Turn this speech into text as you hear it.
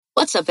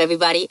What's up,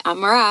 everybody? I'm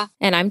Mara.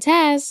 And I'm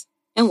Taz.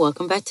 And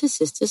welcome back to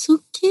Sisters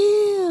Who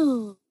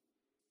Kill.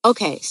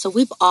 Okay, so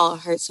we've all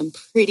heard some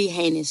pretty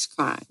heinous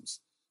crimes.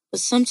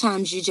 But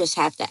sometimes you just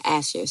have to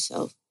ask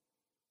yourself,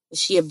 was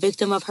she a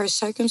victim of her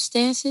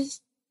circumstances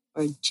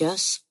or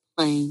just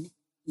plain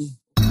evil?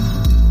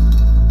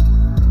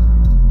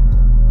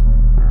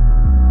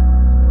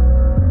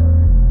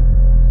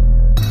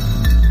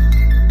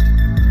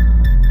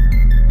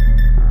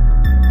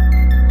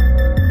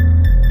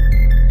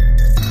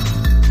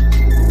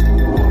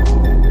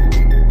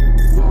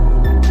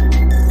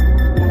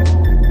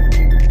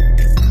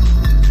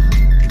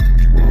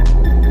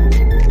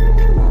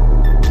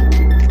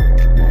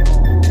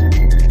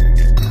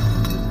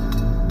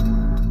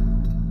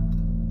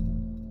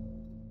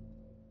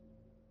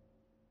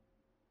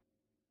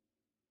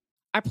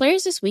 Our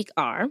players this week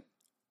are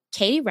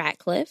Katie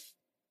Ratcliffe,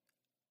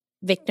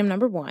 victim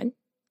number 1,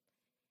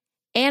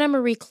 Anna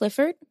Marie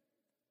Clifford,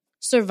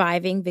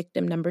 surviving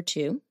victim number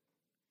 2,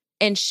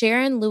 and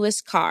Sharon Lewis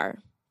Carr,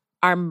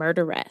 our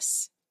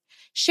murderess.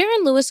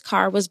 Sharon Lewis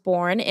Carr was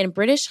born in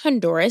British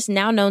Honduras,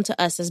 now known to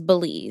us as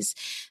Belize.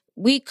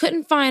 We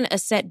couldn't find a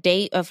set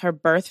date of her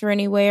birth or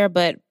anywhere,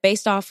 but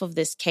based off of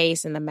this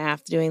case and the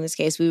math doing this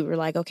case, we were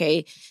like,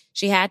 okay,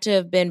 she had to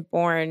have been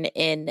born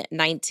in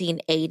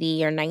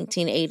 1980 or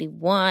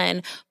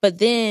 1981. But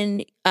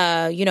then,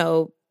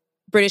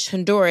 British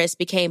Honduras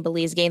became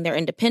Belize, gained their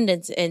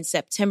independence in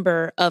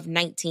September of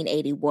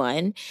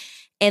 1981.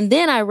 And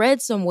then I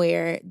read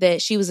somewhere that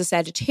she was a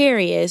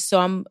Sagittarius, so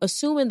I'm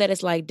assuming that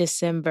it's like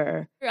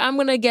December. I'm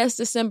going to guess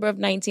December of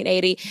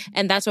 1980,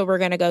 and that's what we're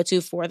going to go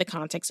to for the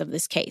context of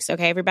this case,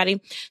 okay,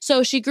 everybody?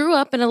 So she grew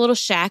up in a little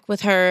shack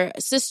with her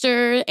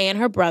sister and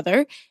her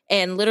brother,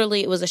 and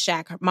literally it was a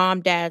shack. Her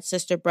mom, dad,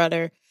 sister,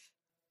 brother,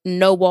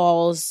 no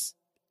walls,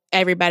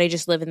 everybody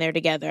just living there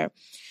together.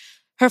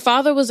 Her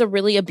father was a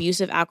really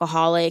abusive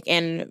alcoholic,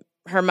 and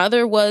her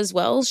mother was,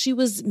 she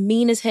was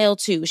mean as hell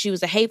too. She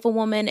was a hateful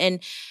woman, and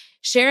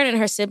Sharon and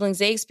her siblings,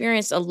 they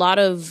experienced a lot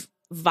of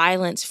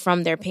violence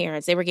from their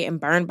parents. They were getting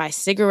burned by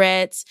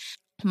cigarettes.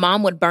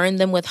 Mom would burn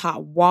them with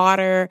hot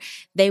water.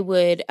 She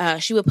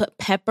would put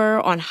pepper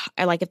on,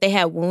 like if they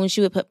had wounds,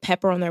 she would put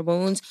pepper on their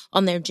wounds,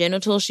 on their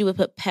genitals. She would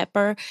put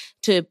pepper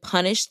to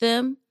punish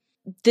them.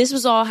 This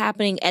was all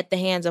happening at the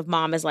hands of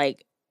mom as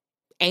like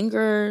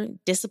anger,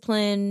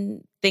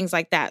 discipline, things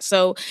like that.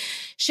 So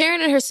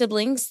Sharon and her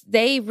siblings,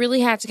 they really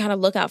had to kind of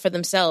look out for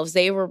themselves.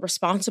 They were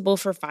responsible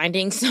for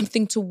finding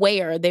something to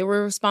wear. They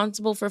were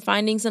responsible for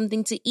finding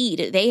something to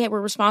eat. They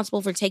were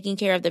responsible for taking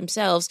care of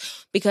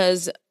themselves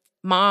because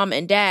mom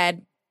and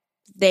dad,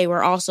 they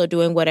were also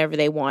doing whatever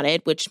they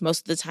wanted, which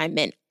most of the time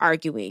meant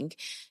arguing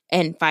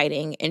and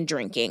fighting and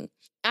drinking.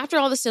 After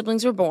all the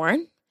siblings were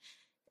born,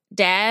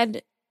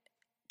 dad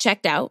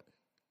checked out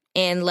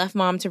and left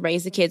mom to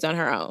raise the kids on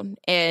her own.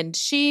 And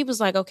she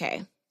was like,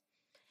 okay,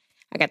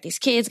 I got these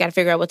kids, got to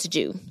figure out what to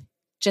do.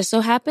 Just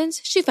so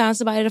happens, she found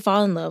somebody to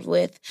fall in love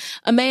with.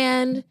 A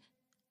man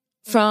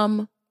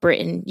from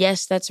Britain.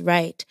 Yes, that's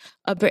right.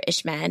 A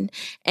British man.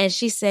 And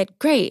she said,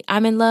 great,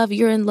 I'm in love,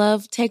 you're in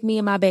love, take me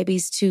and my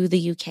babies to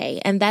the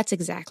UK. And that's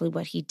exactly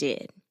what he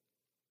did.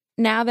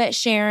 Now that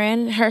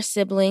Sharon, her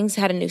siblings,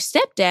 had a new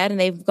stepdad and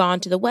they've gone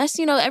to the West,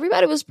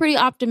 everybody was pretty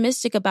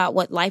optimistic about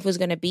what life was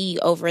going to be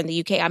over in the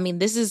UK. I mean,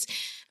 this is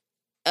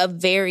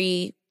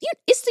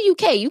it's the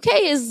UK.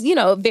 UK is,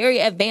 a very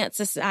advanced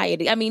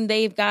society. I mean,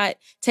 they've got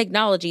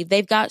technology,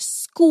 they've got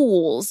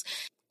schools,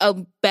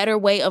 a better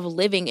way of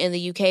living in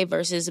the UK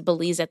versus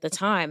Belize at the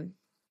time.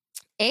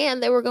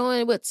 And they were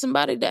going with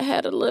somebody that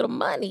had a little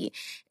money.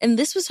 And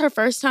this was her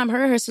first time,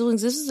 her and her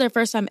siblings, this was their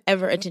first time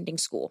ever attending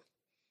school.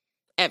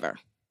 Ever.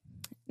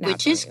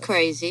 Which is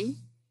crazy.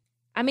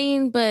 I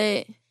mean,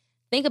 but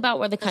think about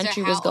where the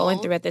country was going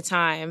through at the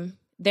time.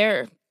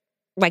 They're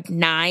like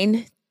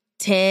 9,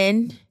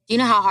 10. Do you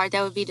know how hard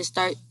that would be to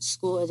start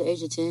school at the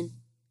age of 10?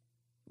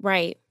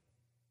 Right.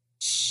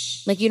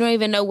 Like you don't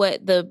even know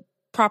what the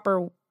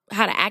proper,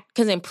 how to act.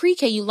 Because in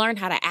pre-K, you learn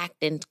how to act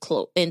in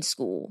school.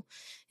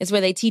 It's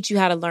where they teach you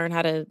how to learn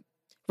how to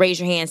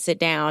raise your hand, sit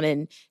down,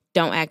 and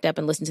don't act up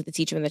and listen to the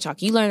teacher when they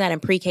talk. You learn that in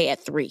pre-K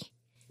at 3.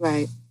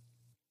 Right.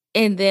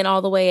 And then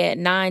all the way at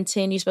 9,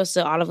 10, you're supposed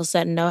to all of a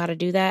sudden know how to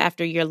do that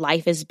after your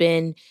life has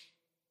been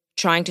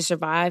trying to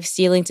survive,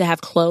 stealing to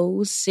have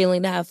clothes,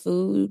 stealing to have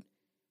food,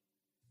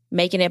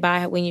 making it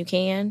by when you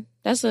can.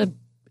 That's a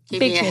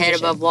Keeping big your head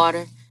above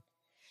water.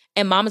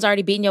 And mama's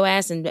already beating your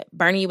ass and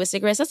burning you with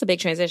cigarettes. That's a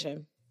big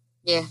transition.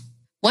 Yeah.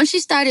 Once she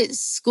started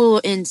school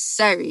in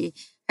Surrey,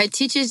 her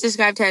teachers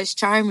described her as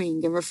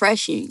charming and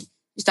refreshing.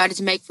 She started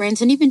to make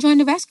friends and even joined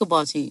the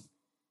basketball team.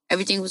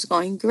 Everything was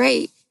going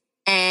great.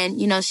 And,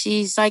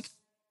 she's like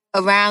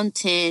around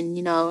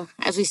 10,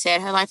 as we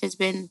said, her life has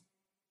been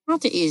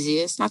not the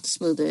easiest, not the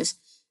smoothest.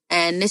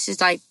 And this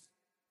is like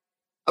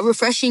a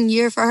refreshing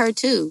year for her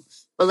too.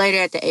 But later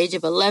at the age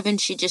of 11,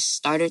 she just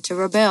started to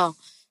rebel.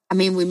 I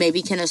mean, we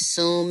maybe can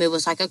assume it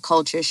was like a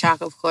culture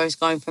shock, of course,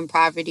 going from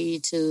poverty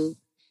to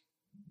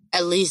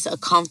at least a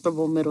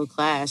comfortable middle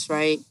class,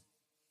 right?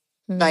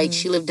 Like,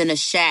 she lived in a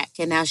shack,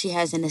 and now she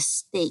has an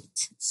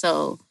estate.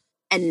 So,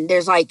 and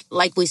there's like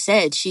we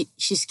said, she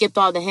skipped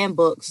all the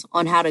handbooks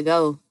on how to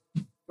go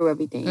through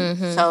everything.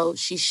 So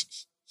she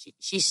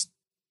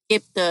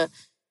skipped the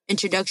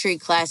introductory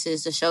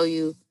classes to show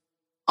you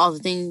all the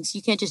things.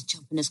 You can't just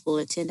jump into school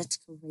at 10. That's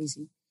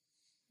crazy.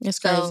 That's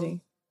crazy. So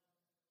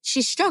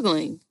she's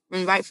struggling,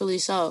 and rightfully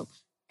so.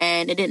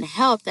 And it didn't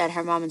help that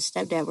her mom and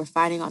stepdad were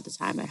fighting all the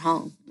time at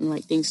home. And,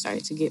 like, things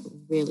started to get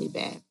really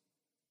bad.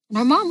 And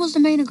her mom was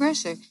the main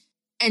aggressor.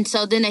 And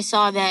so then they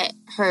saw that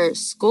her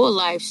school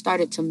life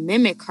started to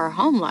mimic her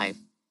home life.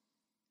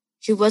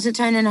 She wasn't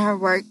turning in her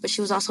work, but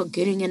she was also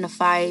getting into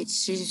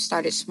fights. She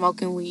started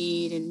smoking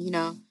weed. And, you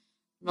know,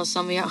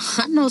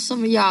 I know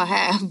some of y'all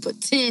have,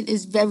 but 10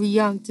 is very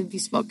young to be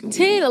smoking weed.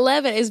 10,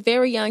 11 is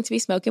very young to be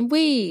smoking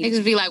weed.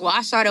 Niggas be like, well,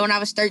 I started when I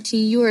was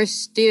 13. You are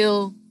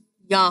still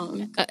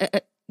young.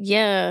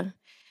 Yeah.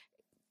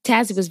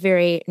 Tazzy was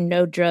very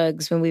no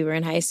drugs when we were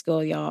in high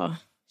school, y'all.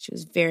 She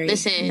was very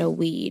no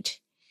weed.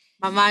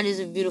 My mind is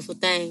a beautiful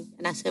thing.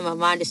 And I said my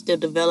mind is still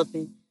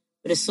developing.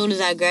 But as soon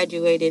as I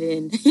graduated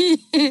and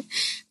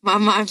my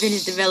mind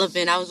finished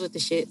developing, I was with the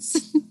shits.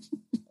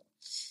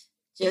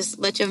 Just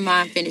let your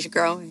mind finish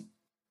growing.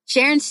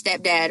 Sharon's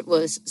stepdad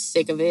was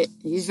sick of it.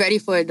 He's ready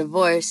for a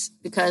divorce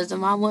because the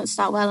mom wouldn't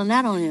stop wailing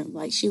out on him.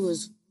 Like, she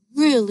was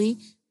really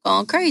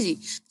going crazy.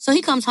 So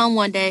he comes home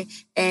one day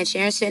and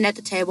Sharon's sitting at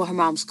the table. Her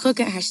mom's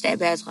cooking. Her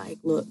stepdad's like,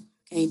 look,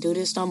 I can't do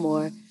this no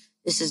more.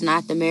 This is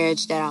not the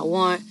marriage that I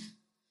want.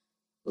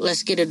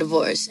 Let's get a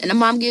divorce. And the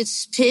mom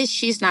gets pissed.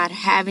 She's not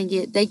having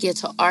it. They get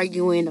to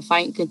arguing. The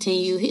fight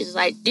continue. He's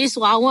like, this is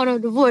why I want a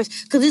divorce.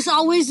 Because it's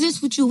always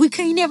this with you. We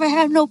can't never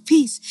have no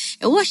peace.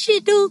 And what she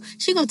do?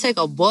 She gonna take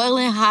a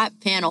boiling hot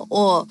pan of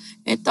oil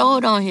and throw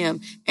it on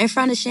him in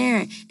front of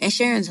Sharon. And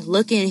Sharon's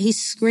looking.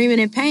 He's screaming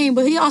in pain.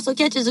 But he also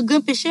catches a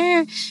glimpse of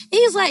Sharon.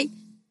 He's like,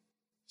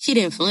 she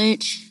didn't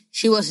flinch.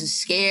 She wasn't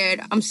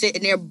scared. I'm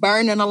sitting there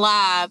burning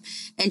alive.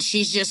 And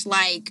she's just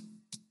like,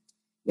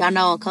 y'all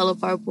know on Color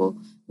Purple,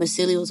 when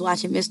Celie was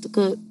watching Mr.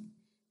 Cook,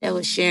 that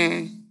was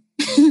Sharon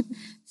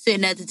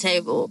sitting at the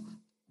table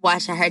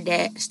watching her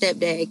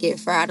stepdad get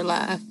fried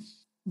alive.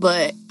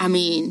 But, I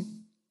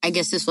mean, I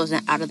guess this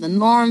wasn't out of the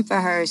norm for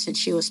her since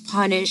she was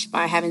punished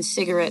by having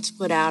cigarettes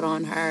put out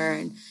on her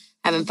and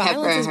having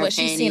pepper in her panties. Violence is what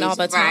she's seen all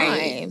the time.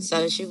 Right.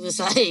 So she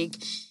was like,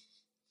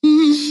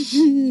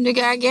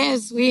 nigga, I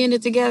guess we in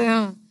it together,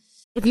 huh?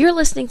 If you're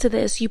listening to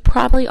this, you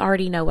probably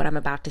already know what I'm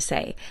about to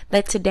say,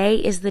 that today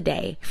is the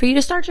day for you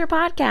to start your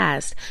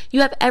podcast.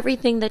 You have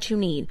everything that you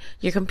need,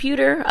 your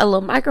computer, a little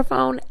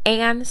microphone,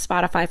 and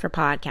Spotify for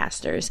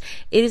podcasters.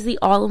 It is the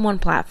all-in-one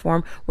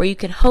platform where you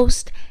can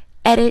host,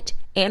 edit,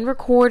 and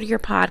record your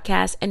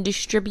podcast and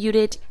distribute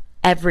it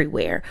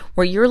everywhere.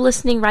 Where you're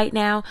listening right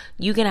now,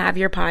 you can have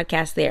your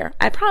podcast there.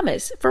 I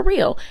promise, for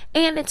real.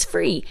 And it's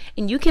free.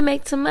 And you can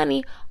make some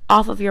money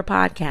off of your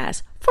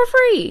podcast for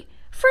free.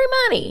 Free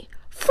money.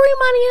 Free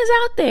money is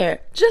out there.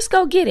 Just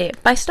go get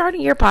it by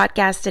starting your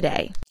podcast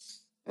today.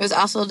 There was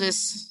also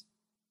this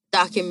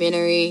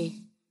documentary,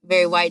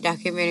 very white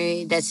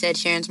documentary, that said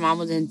Sharon's mom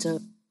was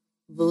into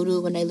voodoo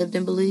when they lived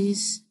in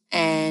Belize.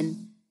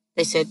 And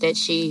they said that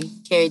she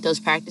carried those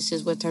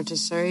practices with her to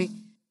Surrey.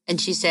 And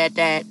she said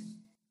that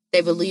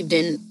they believed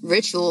in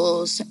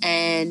rituals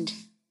and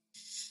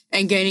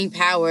gaining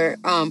power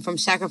from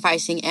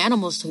sacrificing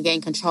animals to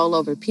gain control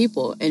over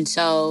people. And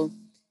so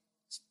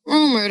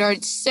rumored or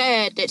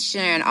said that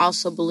Sharon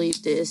also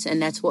believed this,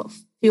 and that's what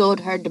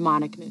fueled her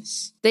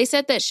demonicness. They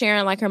said that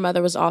Sharon, like her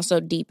mother, was also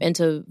deep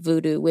into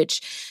voodoo,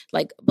 which,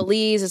 like,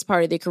 Belize is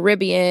part of the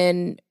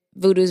Caribbean.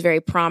 Voodoo is very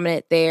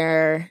prominent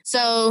there.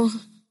 So,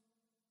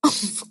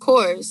 of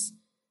course,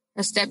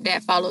 her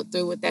stepdad followed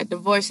through with that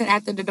divorce. And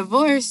after the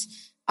divorce,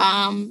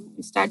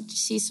 we started to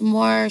see some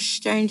more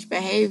strange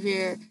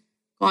behavior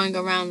going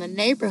around the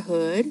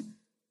neighborhood.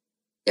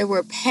 There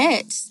were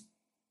pets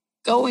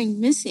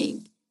going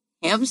missing.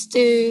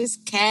 Hamsters,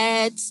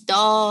 cats,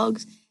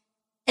 dogs.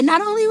 And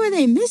not only were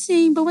they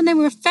missing, but when they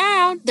were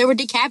found, they were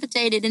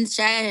decapitated in the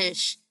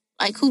trash.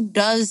 Like, who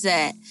does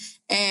that?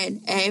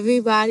 And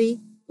everybody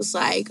was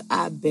like,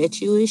 I bet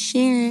you it's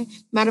Sharon.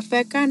 Matter of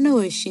fact, I know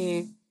it's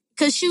Sharon.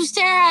 Because she was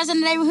terrorizing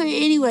the neighborhood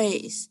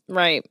anyways.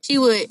 Right. She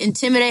would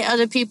intimidate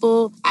other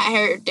people. I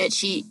heard that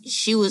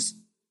she was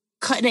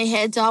cutting their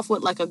heads off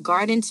with, like, a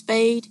garden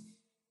spade,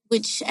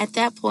 which at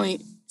that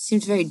point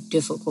seems very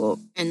difficult.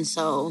 And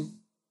so,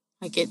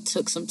 like, it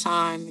took some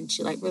time, and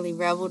she, like, really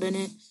reveled in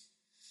it.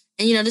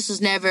 And, you know, this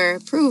was never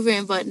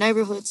proven, but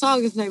neighborhood talk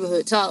is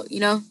neighborhood talk, you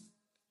know?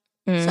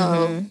 Mm-hmm.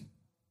 So,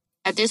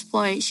 at this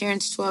point,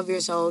 Sharon's 12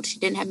 years old. She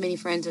didn't have many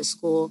friends at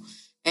school,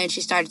 and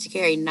she started to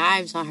carry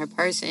knives on her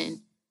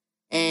person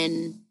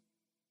and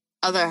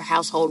other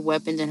household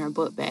weapons in her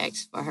book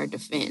bags for her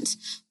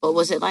defense. But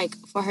was it, like,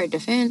 for her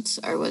defense,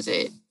 or was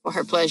it for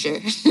her pleasure?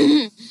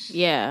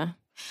 Yeah.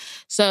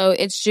 So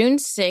it's June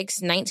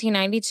 6,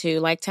 1992.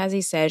 Like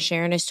Tazzy said,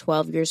 Sharon is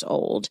 12 years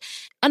old.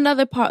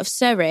 Another part of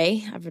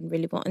Surrey, I've been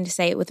really wanting to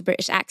say it with a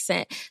British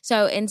accent.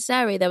 So in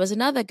Surrey, there was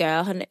another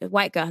girl,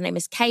 white girl, her name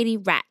is Katie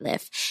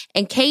Ratliff.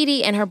 And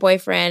Katie and her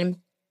boyfriend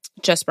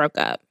just broke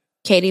up.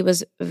 Katie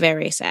was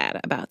very sad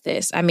about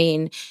this. I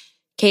mean,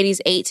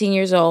 Katie's 18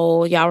 years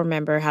old. Y'all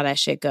remember how that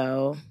shit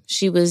go.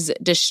 She was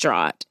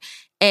distraught.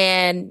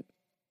 And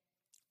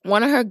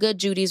one of her good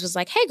Judies was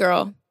like, hey,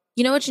 girl,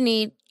 you know what you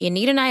need? You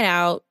need a night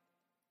out.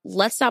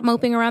 Let's stop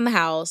moping around the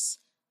house.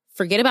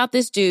 Forget about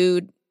this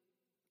dude.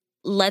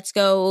 Let's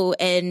go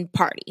and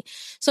party.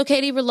 So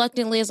Katie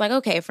reluctantly is like,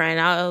 okay, friend,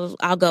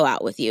 I'll go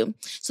out with you.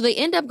 So they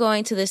end up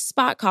going to this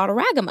spot called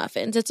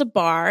Ragamuffins. It's a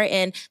bar,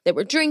 and they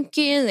were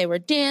drinking, they were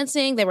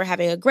dancing, they were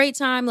having a great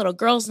time, little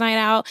girls' night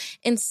out.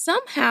 And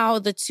somehow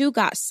the two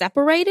got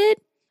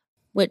separated,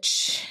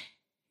 which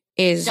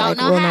is Don't like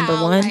know rule how.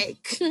 number one.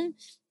 Like,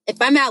 if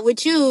I'm out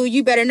with you,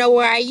 you better know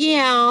where I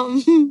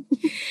am.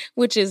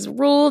 Which is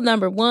rule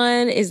number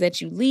one, is that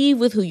you leave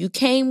with who you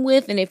came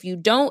with. And if you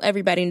don't,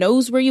 everybody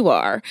knows where you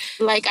are.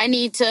 Like, I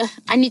need to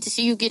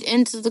see you get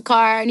into the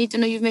car. I need to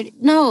know you've made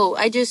it. No,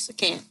 I just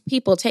can't.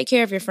 People, take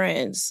care of your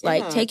friends.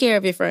 Like, Yeah. take care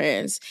of your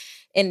friends.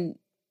 And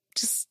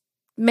just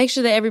make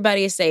sure that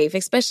everybody is safe.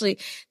 Especially,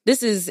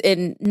 this is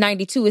in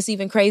 92. It's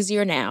even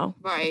crazier now.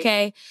 Right.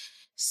 Okay?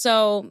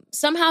 So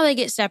somehow they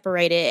get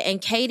separated,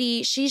 and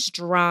Katie, she's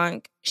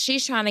drunk.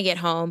 She's trying to get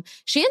home.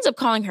 She ends up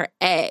calling her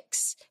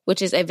ex,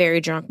 which is a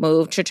very drunk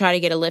move, to try to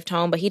get a lift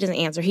home, but he doesn't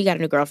answer. He got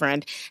a new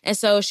girlfriend. And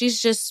so she's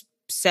just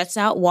sets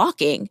out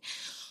walking.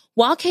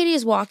 While Katie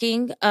is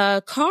walking,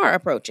 a car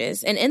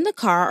approaches, and in the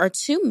car are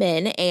two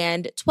men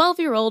and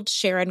 12-year-old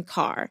Sharon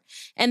Carr.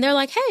 And they're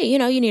like, hey, you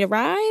need a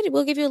ride?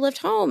 We'll give you a lift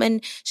home.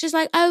 And she's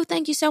like, oh,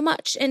 thank you so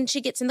much. And she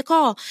gets in the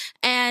car.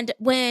 And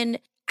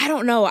I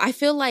don't know. I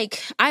feel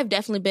like I've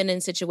definitely been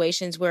in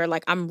situations where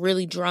like I'm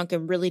really drunk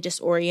and really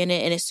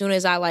disoriented. And as soon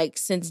as I like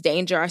sense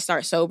danger, I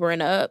start sobering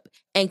up.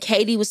 And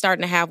Katie was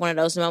starting to have one of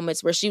those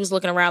moments where she was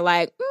looking around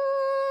like,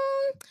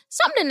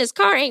 something in this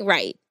car ain't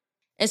right.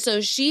 And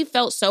so she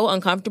felt so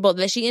uncomfortable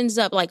that she ends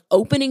up like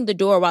opening the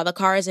door while the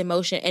car is in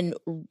motion and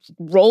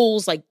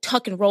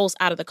tuck and rolls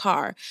out of the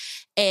car.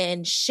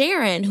 And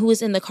Sharon, who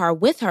is in the car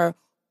with her,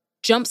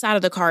 jumps out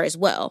of the car as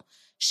well.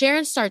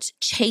 Sharon starts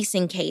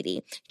chasing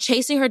Katie,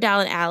 chasing her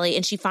down an alley,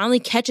 and she finally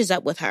catches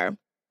up with her.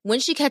 When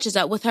she catches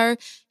up with her,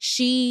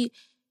 she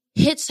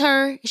hits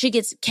her, she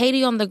gets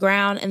Katie on the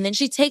ground, and then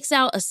she takes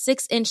out a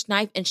 6-inch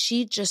knife and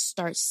she just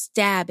starts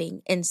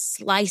stabbing and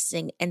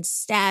slicing and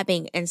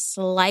stabbing and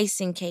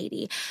slicing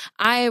Katie.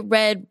 I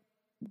read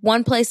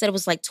one place that it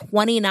was like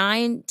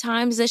 29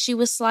 times that she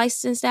was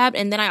sliced and stabbed,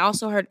 and then I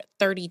also heard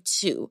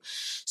 32.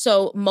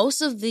 So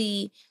most of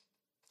the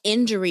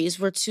injuries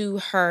were to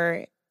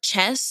her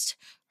chest,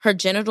 her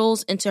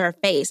genitals, and to her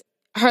face.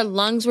 Her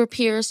lungs were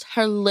pierced.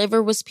 Her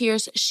liver was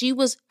pierced.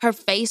 Her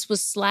face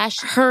was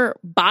slashed. Her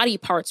body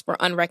parts were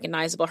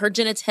unrecognizable. Her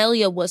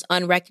genitalia was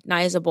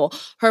unrecognizable.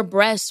 Her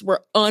breasts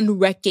were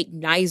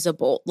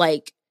unrecognizable,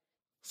 like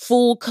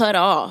full cut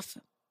off,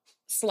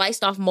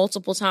 sliced off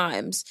multiple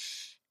times.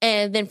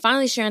 And then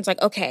finally Sharon's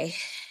like, okay,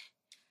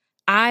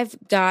 I've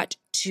got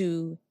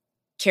to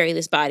carry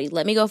this body.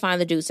 Let me go find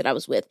the dudes that I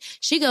was with.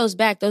 She goes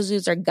back. Those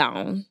dudes are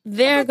gone.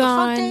 They're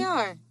gone. What the fuck they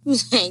are?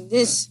 Who's like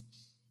this?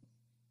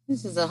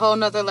 This is a whole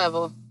nother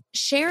level.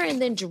 Sharon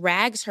then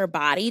drags her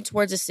body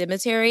towards a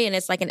cemetery, and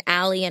it's like an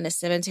alley and a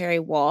cemetery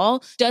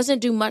wall. Doesn't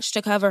do much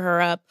to cover her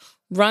up.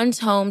 Runs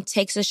home,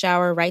 takes a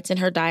shower, writes in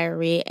her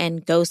diary,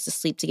 and goes to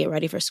sleep to get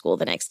ready for school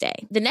the next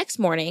day. The next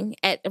morning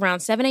at around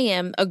 7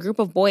 a.m., a group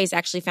of boys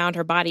actually found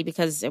her body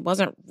because it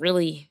wasn't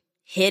really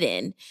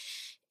hidden.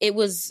 It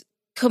was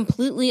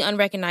completely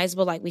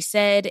unrecognizable, like we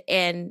said,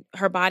 and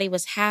her body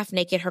was half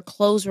naked. Her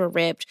clothes were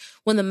ripped.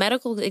 When the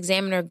medical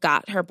examiner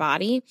got her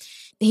body,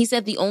 he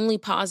said the only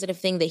positive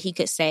thing that he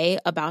could say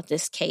about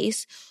this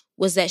case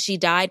was that she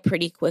died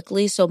pretty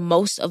quickly. So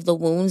most of the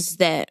wounds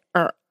that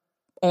are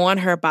on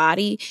her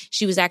body,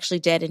 she was actually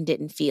dead and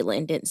didn't feel it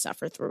and didn't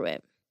suffer through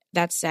it.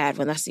 That's sad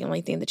when that's the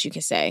only thing that you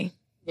can say.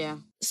 Yeah.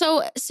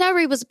 So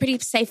Surrey was a pretty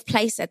safe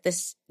place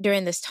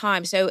during this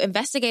time. So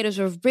investigators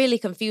were really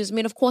confused. I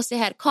mean, of course, they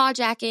had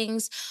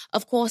carjackings.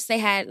 Of course, they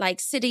had like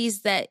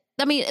cities they're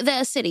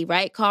a city,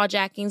 right?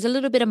 Carjackings, a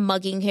little bit of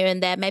mugging here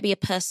and there, maybe a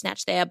purse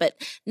snatch there, but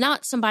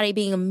not somebody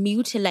being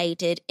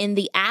mutilated in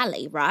the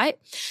alley, right?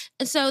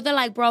 And so they're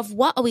like, bruv,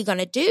 what are we going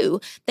to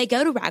do? They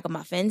go to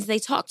Ragamuffins. They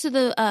talk to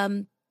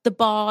the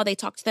bar. They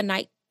talk to the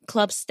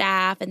nightclub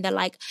staff, and they're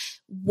like,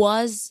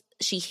 was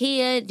she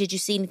here? Did you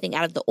see anything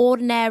out of the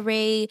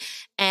ordinary?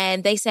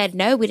 And they said,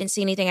 no, we didn't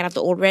see anything out of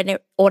the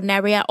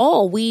ordinary at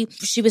all.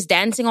 She was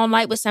dancing all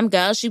night with some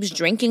girls. She was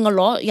drinking a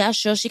lot. Yeah,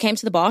 sure. She came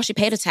to the bar. She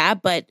paid a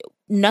tab, but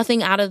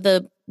nothing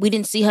we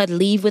didn't see her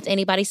leave with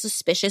anybody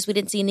suspicious. We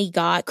didn't see any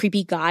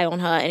creepy guy on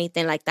her,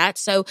 anything like that.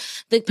 So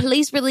the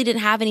police really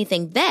didn't have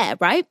anything there,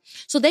 right?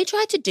 So they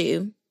tried to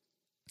do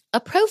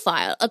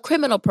a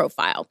criminal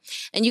profile.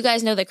 And you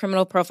guys know that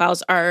criminal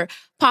profiles are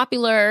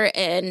popular,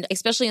 and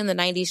especially in the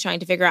 90s, trying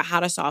to figure out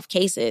how to solve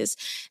cases.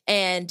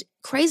 And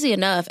crazy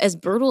enough, as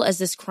brutal as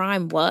this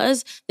crime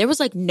was, there was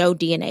like no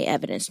DNA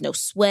evidence, no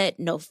sweat,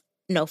 no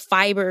no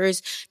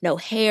fibers, no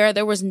hair.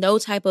 There was no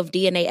type of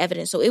DNA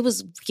evidence. So it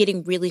was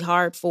getting really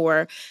hard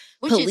for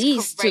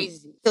police. Is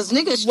crazy. Because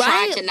niggas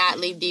Right? try to not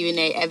leave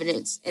DNA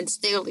evidence and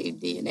still leave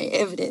DNA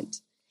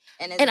evidence.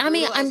 And I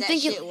mean, I'm that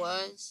thinking, shit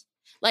was,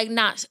 like,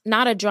 not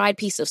a dried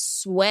piece of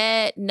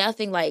sweat,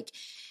 nothing like,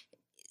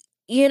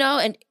 you know,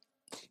 and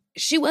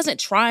she wasn't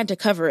trying to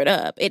cover it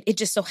up. It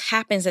just so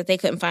happens that they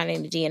couldn't find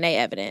any DNA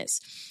evidence.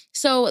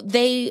 So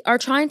they are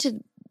trying to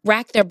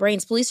rack their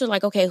brains. Police are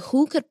like, okay,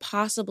 who could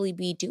possibly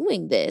be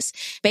doing this?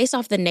 Based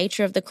off the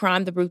nature of the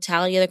crime, the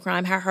brutality of the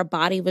crime, how her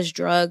body was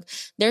drugged,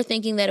 they're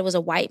thinking that it was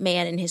a white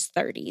man in his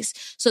 30s.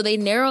 So they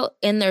narrow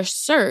in their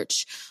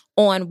search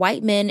on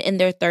white men in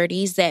their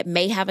 30s that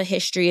may have a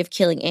history of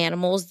killing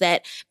animals,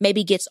 that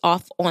maybe gets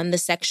off on the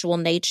sexual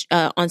nature,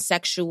 on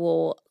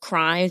sexual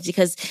crimes,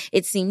 because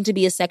it seemed to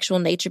be a sexual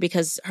nature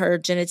because her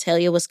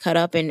genitalia was cut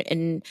up,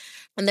 and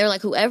they're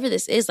like, whoever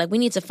this is, like, we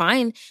need to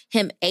find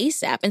him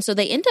ASAP. And so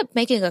they end up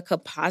making a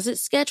composite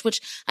sketch, which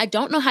I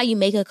don't know how you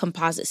make a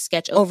composite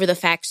sketch over the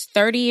facts.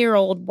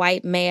 30-year-old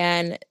white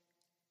man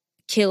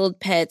killed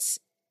pets,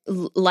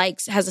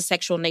 has a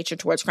sexual nature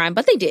towards crime,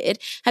 but they did.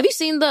 Have you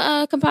seen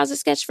the composite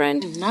sketch,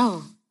 friend?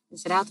 No.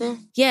 Is it out there?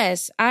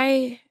 Yes.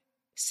 I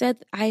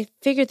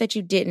figured that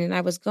you didn't, and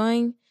I was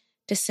going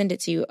to send it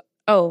to you.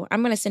 Oh,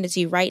 I'm going to send it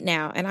to you right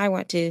now, and I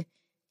want to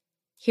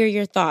hear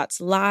your thoughts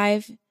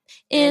live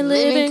in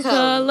living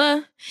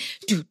color.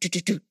 Do, do,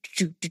 do, do,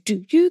 do, do,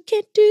 do. You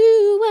can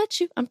do what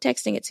you... I'm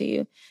texting it to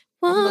you.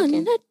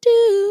 Wanna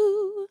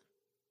do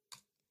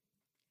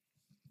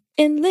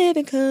in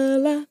living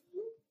color.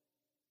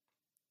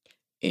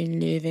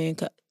 In living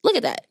color. Look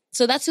at that.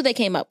 So that's who they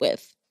came up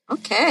with.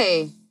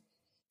 Okay.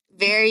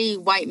 Very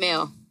white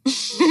male.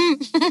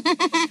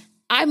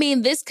 I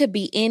mean, this could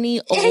be any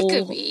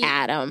old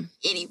Adam.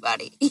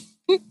 Anybody.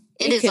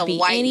 It is a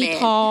white any man.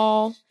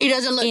 Paul. He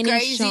doesn't look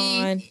crazy.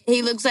 Sean.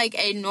 He looks like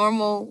a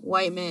normal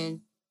white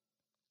man.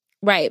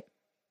 Right.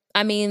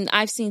 I mean,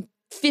 I've seen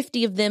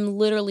 50 of them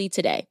literally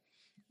today.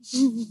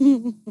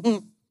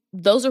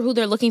 Those are who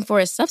they're looking for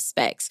as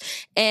suspects.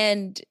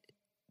 And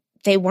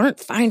they weren't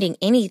finding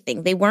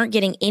anything. They weren't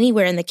getting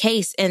anywhere in the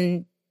case.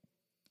 And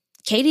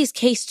Katie's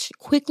case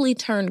quickly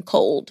turned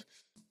cold.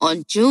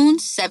 On June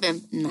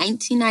 7th,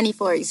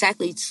 1994,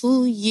 exactly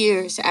 2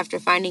 years after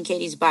finding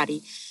Katie's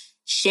body,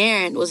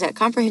 Sharon was at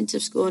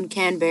comprehensive school in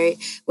Canberra,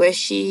 where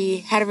she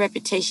had a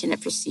reputation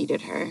that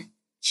preceded her.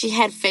 She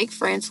had fake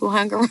friends who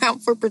hung around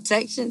for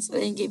protection so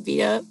they didn't get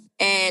beat up.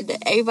 And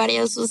everybody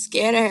else was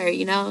scared of her,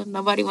 you know?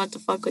 Nobody wanted to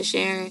fuck with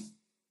Sharon.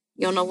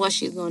 You don't know what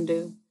she's going to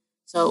do.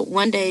 So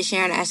one day,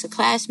 Sharon asked a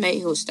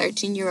classmate who was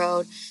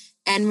 13-year-old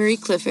Anne-Marie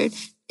Clifford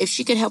if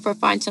she could help her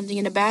find something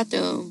in the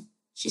bathroom.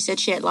 She said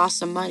she had lost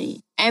some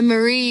money.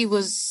 Anne-Marie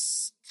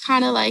was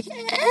kind of like, do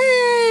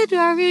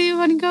I really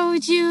want to go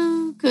with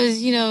you?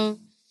 Because, you know,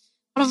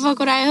 what the fuck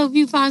would I help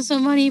you find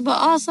some money? But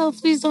also,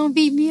 please don't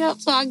beat me up,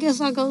 so I guess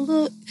I'll go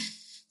look.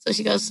 So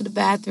she goes to the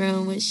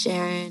bathroom with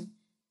Sharon.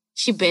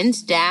 She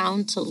bends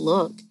down to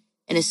look,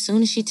 and as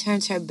soon as she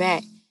turns her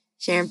back,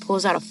 Sharon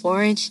pulls out a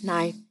 4-inch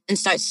knife and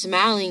starts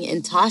smiling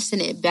and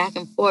tossing it back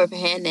and forth,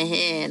 hand to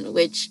hand,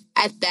 which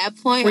at that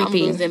point, I'm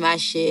losing my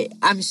shit.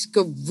 I'm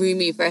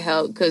screaming for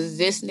help because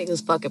this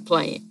nigga's fucking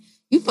playing.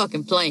 You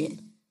fucking playing.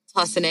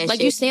 Tossing that shit.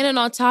 Like, you standing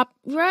on top,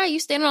 right? You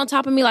standing on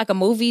top of me like a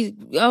movie.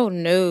 Oh,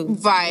 no.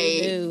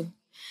 Right. No.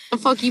 The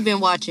fuck you been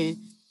watching?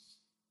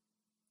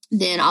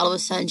 Then all of a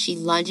sudden, she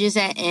lunges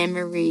at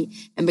Anne-Marie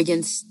and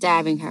begins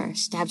stabbing her.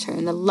 Stabs her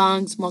in the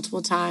lungs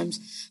multiple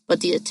times.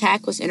 But the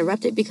attack was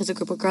interrupted because a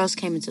group of girls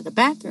came into the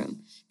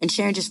bathroom. And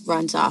Sharon just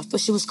runs off.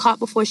 But she was caught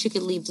before she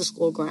could leave the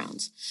school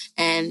grounds.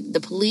 And the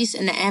police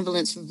and the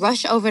ambulance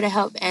rush over to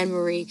help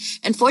Anne-Marie.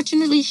 And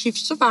fortunately, she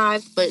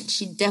survived. But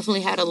she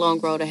definitely had a long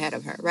road ahead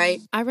of her,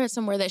 right? I read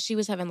somewhere that she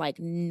was having, like,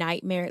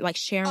 nightmare. Like,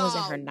 Sharon was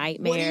in her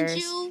nightmares.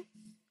 Wouldn't you?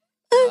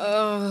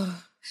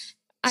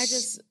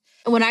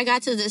 When I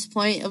got to this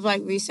point of,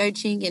 like,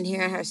 researching and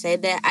hearing her say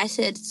that, I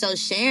said, so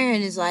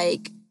Sharon is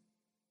like,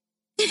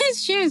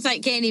 Sharon's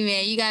like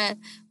Candyman. You gotta,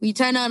 when you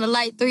turn on the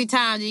light 3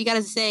 times, you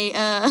gotta say,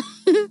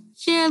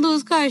 Sharon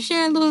Louise Carr,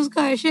 Sharon Louise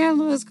Carr, Sharon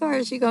Louise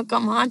Carr. She gonna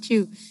come haunt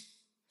you.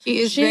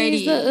 She's ready.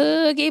 She's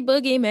the Oogie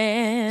Boogie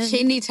Man.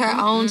 She needs her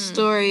own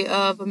story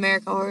of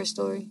American Horror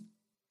Story.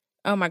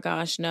 Oh my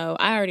gosh, no.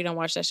 I already don't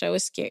watch that show.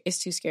 It's scary.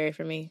 It's too scary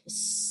for me. It's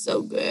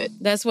so good.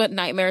 That's what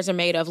nightmares are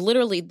made of.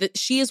 Literally,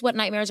 she is what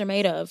nightmares are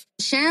made of.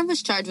 Sharon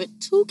was charged with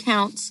 2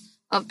 counts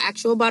of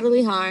actual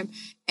bodily harm,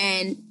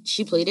 and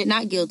she pleaded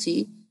not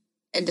guilty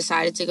and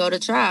decided to go to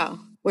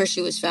trial, where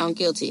she was found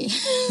guilty.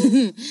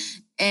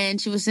 And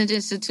she was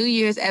sentenced to 2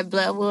 years at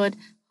Bloodwood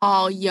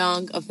Hall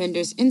Young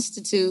Offenders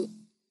Institute,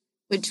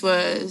 which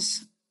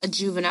was a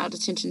juvenile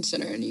detention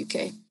center in the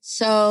UK.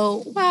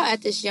 So while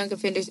at this Young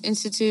Offenders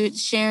Institute,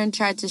 Sharon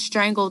tried to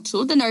strangle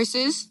 2 of the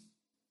nurses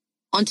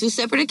on 2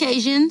 separate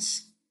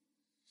occasions.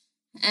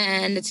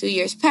 And the 2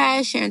 years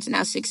passed. Sharon's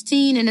now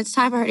 16, and it's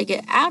time for her to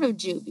get out of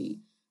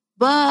juvie.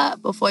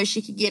 But before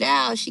she could get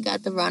out, she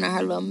got the run of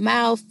her little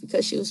mouth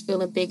because she was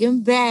feeling big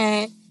and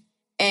bad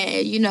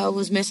and, you know,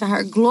 was missing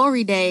her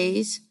glory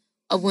days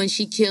of when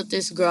she killed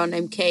this girl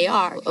named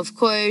KR. Of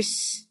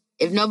course,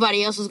 if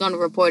nobody else was going to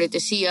report it, the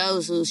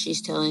COs who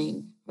she's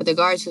telling, or the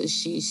guards who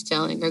she's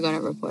telling, are going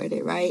to report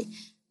it, right?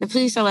 The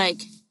police are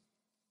like,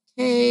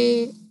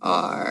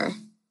 KR.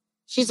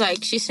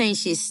 She's saying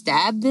she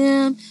stabbed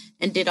them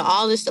and did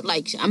all this stuff.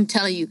 Like, I'm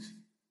telling you,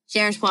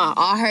 Sharon's putting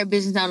all her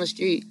business down the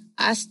street.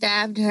 I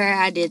stabbed her.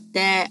 I did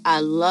that. I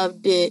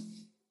loved it.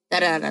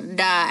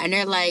 Da-da-da-da. And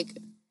they're like,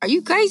 are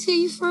you crazy? Are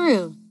you for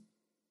real?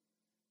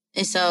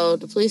 And so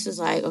the police is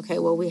like, okay,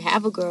 well, we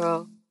have a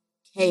girl,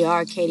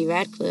 KR, Katie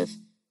Radcliffe,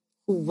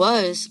 who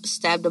was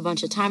stabbed a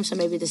bunch of times. So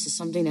maybe this is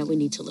something that we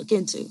need to look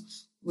into.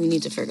 We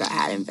need to figure out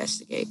how to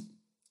investigate.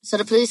 So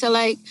the police are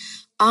like,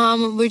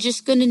 we're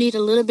just going to need a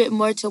little bit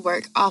more to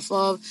work off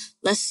of.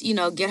 Let's,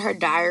 get her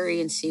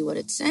diary and see what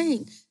it's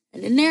saying.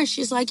 And in there,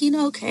 she's like,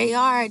 KR,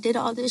 I did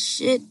all this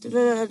shit. Da,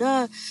 da, da,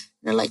 da. And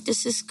they're like,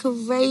 this is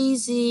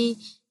crazy.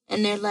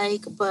 And they're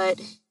like, but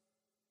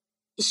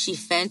is she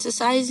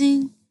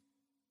fantasizing?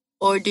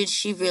 Or did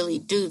she really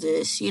do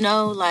this? She'd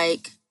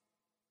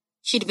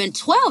have been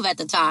 12 at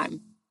the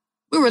time.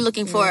 We were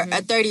looking for a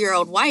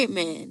 30-year-old white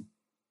man.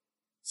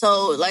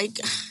 So,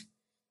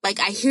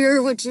 I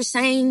hear what you're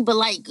saying, but,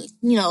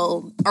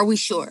 are we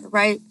sure,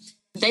 right?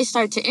 They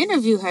start to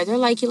interview her. They're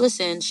like,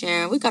 listen,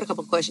 Sharon, we got a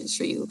couple questions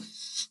for you.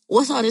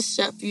 What's all this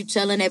stuff you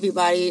telling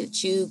everybody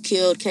that you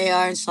killed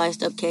KR and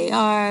sliced up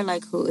KR?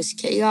 Like, who is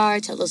KR?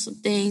 Tell us some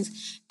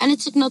things. And it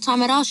took no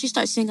time at all. She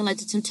starts singing like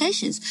the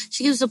Temptations.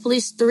 She gives the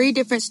police 3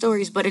 different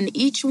stories, but in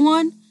each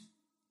one,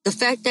 the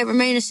fact that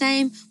remained the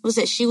same was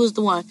that she was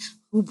the one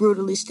who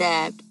brutally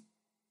stabbed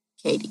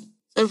Katie.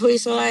 So the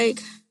police are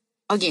like,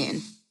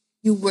 again,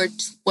 you were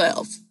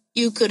 12.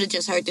 You could have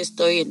just heard this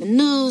story in the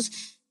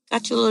news,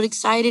 got you a little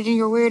excited in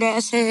your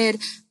weird-ass head.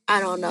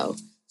 I don't know.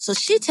 So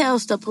she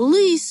tells the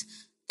police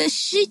that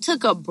she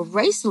took a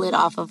bracelet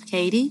off of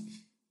Katie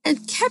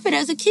and kept it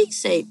as a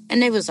keepsake.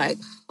 And they was like,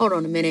 hold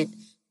on a minute.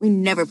 We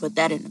never put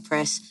that in the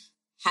press.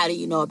 How do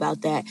you know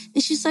about that?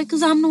 And she's like,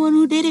 because I'm the one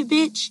who did it,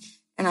 bitch.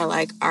 And I'm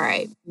like, all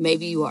right,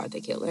 maybe you are the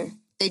killer.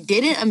 They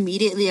didn't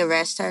immediately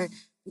arrest her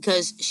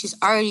because she's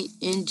already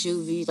in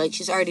juvie. Like,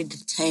 she's already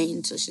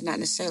detained, so she's not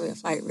necessarily a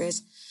flight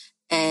risk.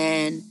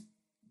 And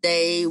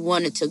they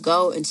wanted to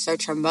go and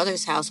search her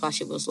mother's house while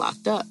she was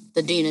locked up,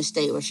 the Dean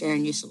estate where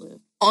Sharon used to live.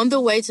 On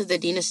the way to the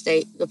Dean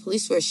estate, the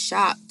police were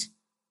shocked.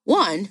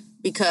 One,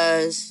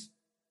 because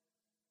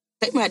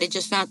they might have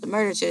just found the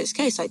murder to this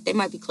case. Like, they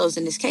might be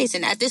closing this case.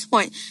 And at this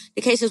point,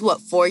 the case is,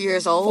 4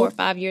 years old? 4 or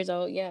 5 years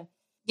old, yeah.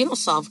 You don't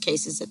solve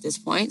cases at this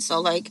point.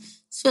 So,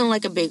 it's feeling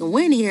like a big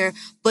win here.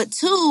 But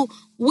 2,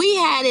 we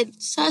had a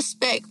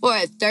suspect for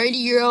a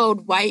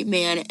 30-year-old white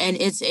man, and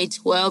it's a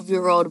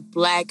 12-year-old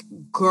black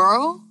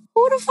girl?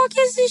 Who the fuck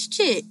is this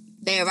chick?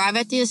 They arrive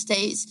at the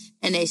estates,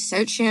 and they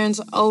search Sharon's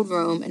old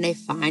room, and they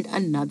find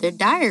another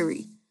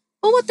diary.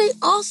 But what they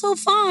also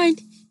find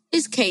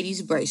is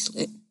Katie's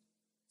bracelet.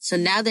 So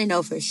now they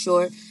know for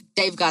sure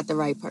they've got the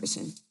right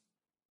person.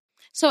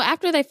 So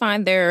after they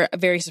find their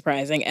very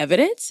surprising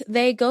evidence,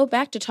 they go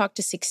back to talk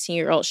to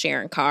 16-year-old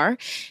Sharon Carr.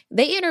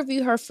 They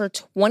interview her for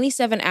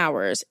 27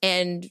 hours,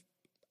 and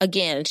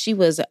again, she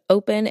was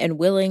open and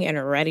willing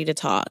and ready to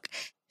talk.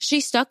 She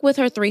stuck with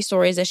her 3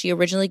 stories that she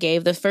originally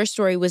gave. The first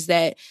story was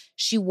that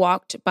she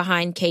walked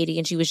behind Katie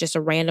and she was just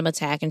a random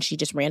attack and she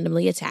just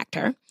randomly attacked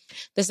her.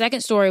 The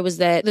second story was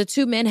that the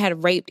 2 men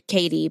had raped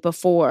Katie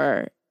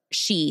before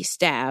she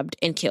stabbed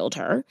and killed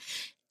her.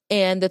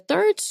 And the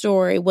third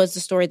story was the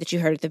story that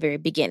you heard at the very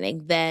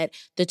beginning, that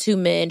the 2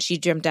 men, she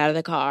jumped out of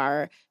the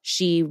car,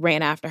 she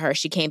ran after her,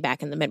 she came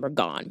back and the men were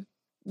gone.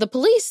 The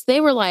police, they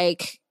were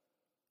like,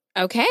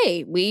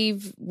 okay,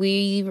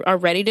 we are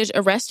ready to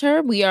arrest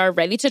her. We are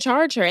ready to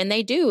charge her. And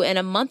they do. And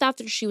a month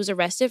after she was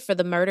arrested for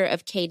the murder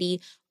of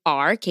Katie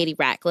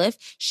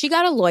Radcliffe, she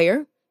got a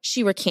lawyer.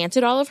 She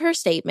recanted all of her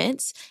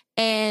statements.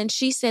 And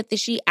she said that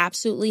she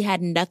absolutely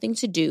had nothing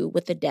to do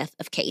with the death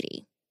of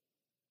Katie.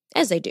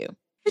 As they do.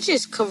 Which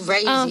is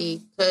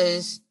crazy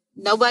because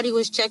nobody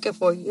was checking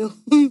for you.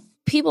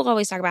 People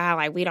always talk about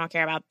how we don't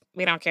care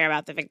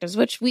about the victims,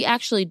 which we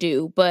actually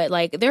do. But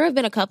there have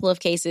been a couple of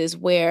cases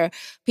where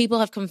people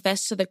have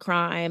confessed to the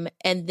crime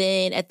and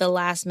then at the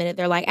last minute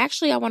they're like,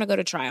 actually, I want to go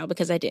to trial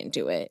because I didn't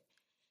do it.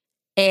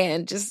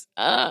 And just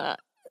how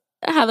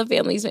the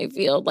families may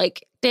feel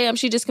damn,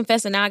 she just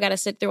confessed and now I got to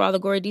sit through all the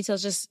gory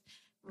details. Just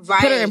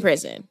put her in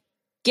prison.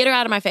 Get her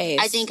out of my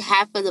face. I think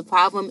half of the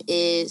problem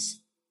is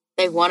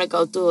they want to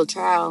go through a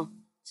trial.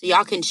 So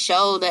y'all can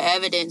show the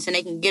evidence and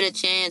they can get a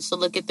chance to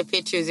look at the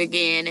pictures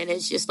again. And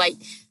it's just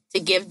to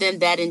give them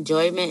that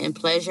enjoyment and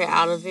pleasure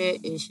out of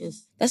it. It's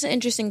just... That's an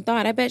interesting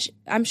thought.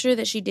 I'm sure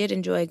that she did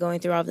enjoy going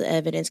through all the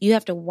evidence. You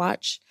have to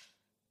watch.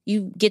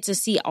 You get to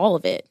see all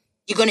of it.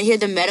 You're going to hear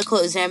the medical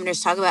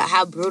examiners talk about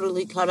how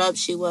brutally cut up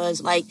she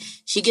was.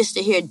 She gets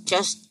to hear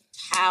just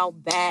how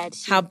bad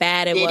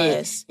it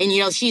was.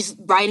 And, she's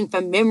writing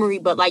from memory,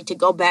 but to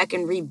go back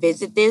and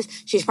revisit this,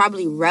 she's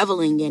probably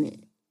reveling in it.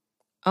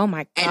 Oh,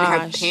 my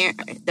gosh.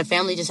 And the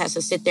family just has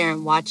to sit there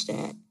and watch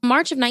that.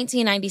 March of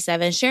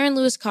 1997, Sharon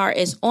Lewis Carr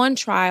is on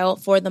trial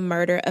for the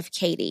murder of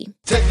Katie.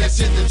 Take that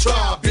shit to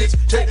trial,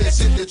 bitch. Take that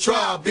shit to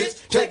trial,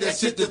 bitch. Take that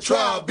shit to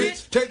trial,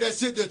 bitch. Take that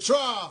shit to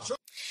trial.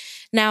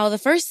 Now, the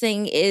first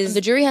thing is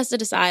the jury has to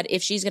decide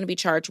if she's going to be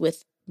charged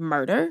with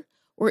murder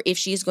or if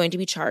she's going to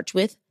be charged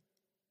with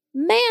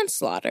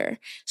manslaughter.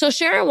 So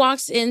Sharon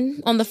walks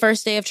in on the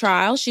first day of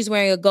trial. She's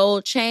wearing a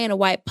gold chain, a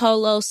white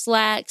polo,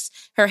 slacks.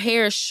 Her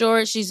hair is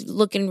short. She's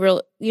looking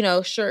real,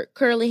 short,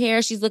 curly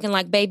hair. She's looking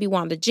like baby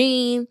Wanda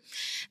Jean.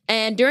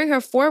 And during her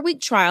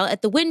 4-week trial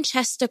at the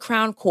Winchester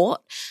Crown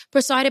Court,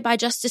 presided by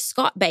Justice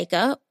Scott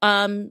Baker,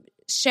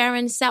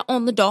 Sharon sat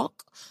on the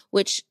dock,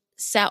 which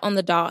sat on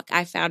the dock,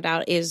 I found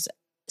out, is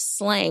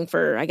slang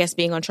for, I guess,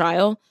 being on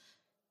trial.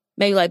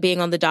 Maybe like being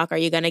on the dock, are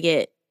you going to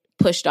get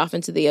pushed off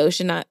into the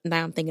ocean? Now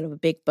I'm thinking of a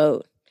big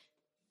boat.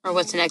 Or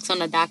what's next on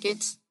the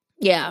dockets?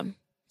 Yeah.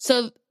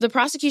 So the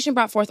prosecution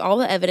brought forth all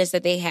the evidence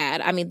that they had.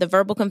 I mean, the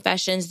verbal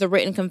confessions, the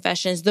written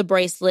confessions, the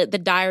bracelet, the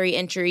diary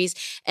entries,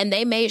 and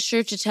they made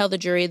sure to tell the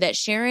jury that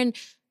Sharon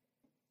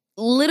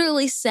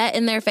literally sat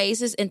in their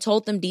faces and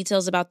told them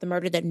details about the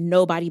murder that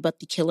nobody but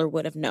the killer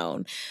would have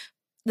known.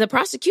 The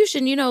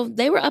prosecution,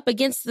 they were up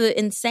against the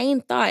insane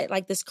thought,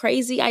 like this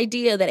crazy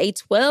idea that a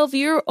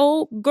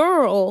 12-year-old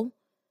girl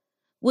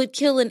would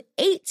kill an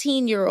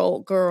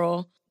 18-year-old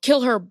girl,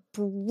 kill her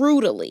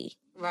brutally.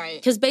 Right.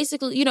 Because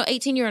basically,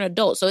 18, you're an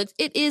adult. So it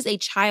is a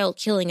child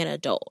killing an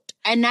adult.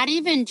 And not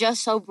even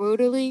just so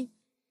brutally,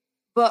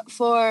 but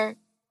for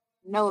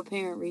no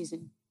apparent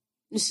reason.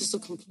 This is a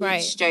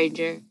complete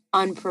stranger,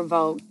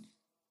 unprovoked,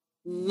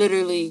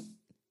 literally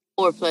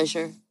for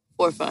pleasure,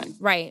 for fun.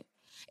 Right.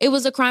 It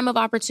was a crime of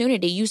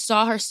opportunity. You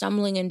saw her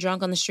stumbling and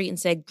drunk on the street and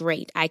said,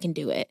 great, I can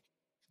do it.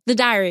 The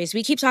diaries.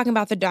 We keep talking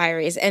about the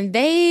diaries, and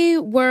they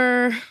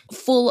were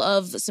full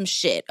of some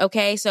shit,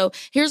 okay? So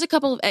here's a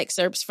couple of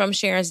excerpts from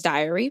Sharon's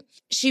diary.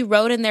 She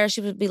wrote in there,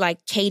 she would be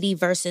like, Katie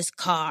versus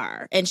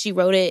Carr. And she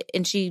wrote it,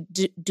 and she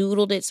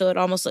doodled it so it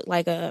almost looked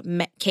like a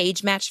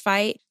cage match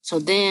fight. So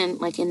then,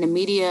 like in the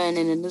media and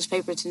in the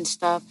newspapers and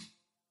stuff,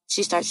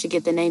 she starts to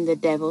get the name the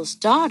Devil's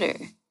Daughter.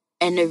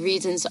 And the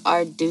reasons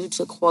are due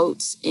to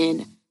quotes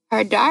in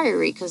her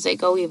diary, because they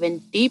go even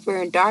deeper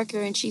and darker,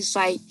 and she's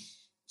like,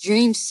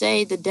 dreams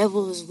say the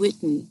devil is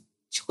with me,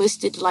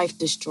 twisted life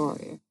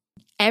destroyer.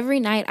 Every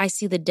night I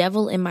see the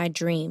devil in my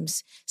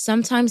dreams,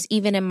 sometimes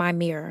even in my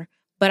mirror,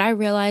 but I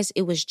realize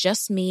it was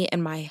just me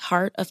and my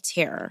heart of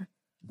terror.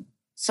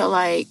 So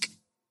like,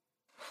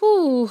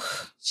 whew.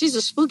 She's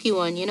a spooky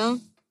one,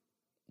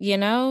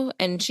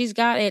 and she's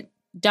got it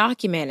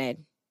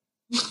documented.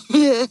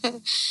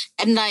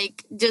 And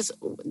like, just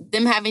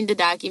them having the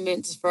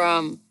documents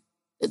from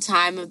the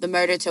time of the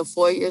murder till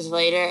 4 years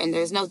later, and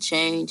there's no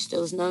change. There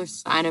was no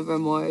sign of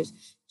remorse.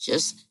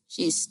 Just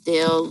she's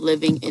still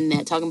living in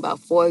that, talking about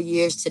 4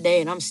 years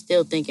today, and I'm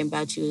still thinking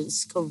about you.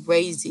 It's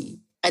crazy.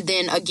 And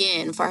then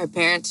again, for her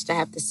parents to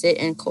have to sit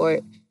in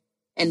court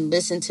and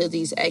listen to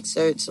these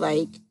excerpts,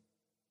 like,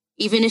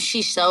 even if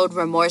she showed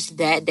remorse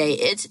that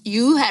day,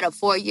 you had a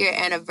 4-year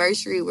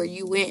anniversary where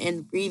you went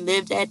and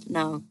relived that.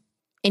 No.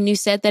 And you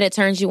said that it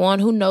turns you on.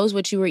 Who knows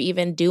what you were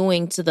even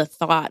doing to the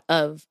thought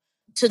of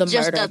the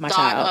murder of my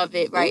child. Of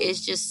it, right?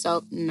 It's just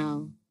so,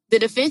 no. The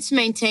defense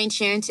maintained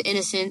Sharon's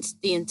innocence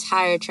the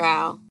entire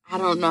trial. I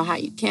don't know how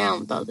you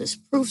count, though. There's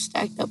proof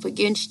stacked up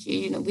against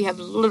you. We have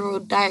literal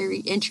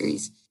diary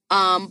entries.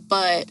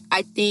 But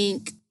I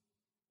think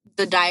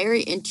the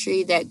diary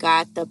entry that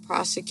got the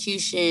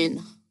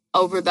prosecution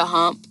over the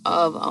hump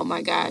of, oh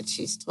my God,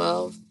 she's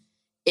 12,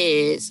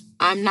 is,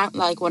 I'm not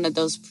like one of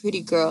those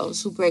pretty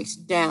girls who breaks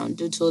down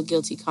due to a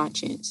guilty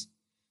conscience.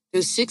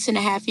 Through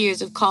 6.5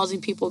 years of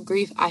causing people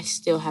grief, I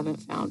still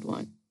haven't found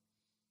one.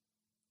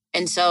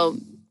 And so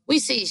we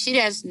see she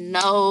has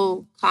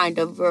no kind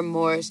of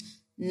remorse,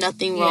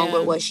 nothing wrong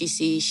with what she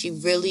sees. She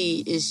really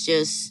is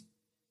just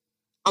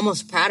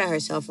almost proud of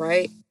herself,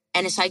 right?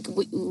 And it's like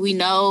we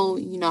know,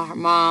 her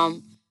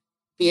mom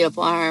beat up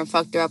on her and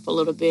fucked her up a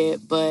little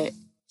bit, but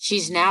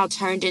she's now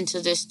turned into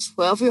this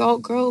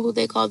 12-year-old girl who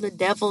they call the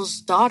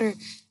Devil's Daughter.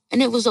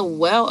 And it was a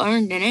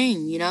well-earned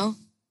name,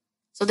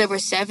 So there were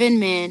 7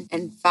 men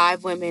and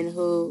 5 women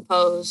who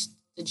posed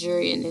the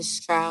jury in this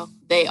trial.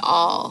 They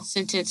all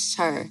sentenced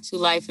her to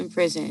life in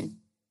prison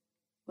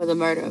for the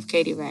murder of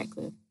Katie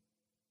Ratcliffe.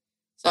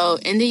 So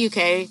in the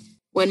UK,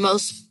 when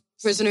most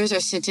prisoners are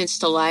sentenced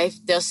to life,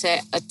 they'll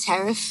set a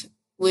tariff,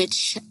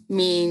 which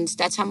means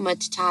that's how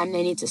much time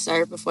they need to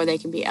serve before they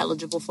can be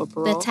eligible for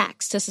parole. The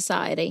tax to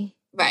society.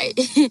 Right.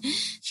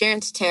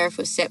 Sharon's tariff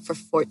was set for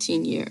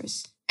 14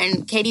 years.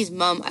 And Katie's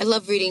mom, I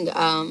love reading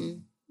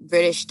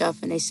British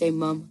stuff and they say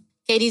mum.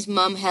 Katie's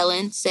mom,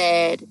 Helen,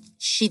 said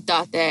she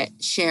thought that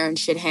Sharon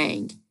should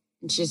hang.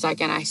 And she's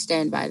like, and I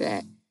stand by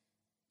that.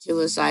 She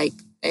was like,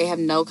 they have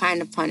no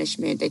kind of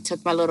punishment. They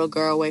took my little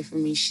girl away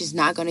from me. She's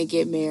not going to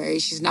get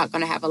married. She's not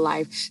going to have a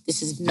life.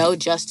 This is no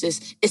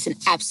justice. It's an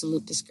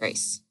absolute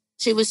disgrace.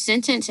 She was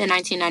sentenced in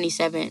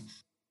 1997.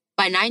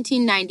 By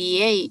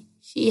 1998,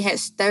 she had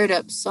stirred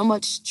up so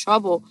much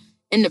trouble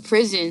in the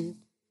prison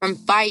from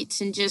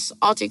fights and just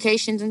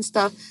altercations and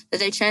stuff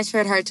that they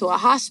transferred her to a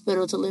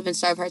hospital to live and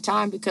serve her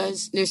time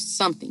because there's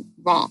something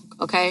wrong,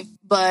 okay?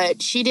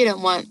 But she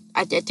didn't want,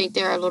 I think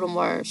they're a little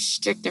more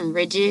strict and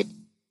rigid,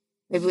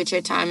 maybe with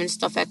your time and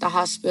stuff at the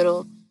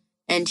hospital.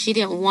 And she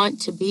didn't want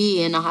to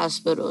be in the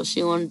hospital.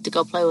 She wanted to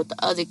go play with the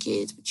other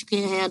kids, but you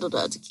can't handle the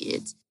other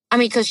kids. I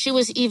mean, because she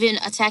was even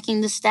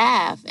attacking the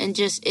staff and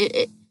just,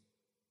 it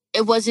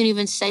wasn't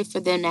even safe for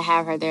them to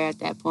have her there at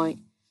that point.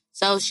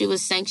 So she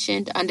was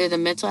sanctioned under the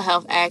Mental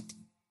Health Act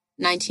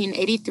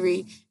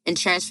 1983 and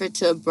transferred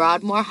to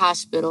Broadmoor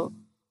Hospital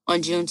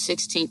on June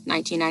 16,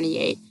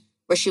 1998,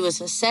 where she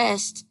was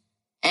assessed,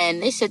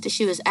 and they said that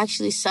she was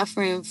actually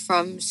suffering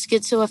from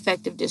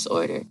schizoaffective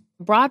disorder.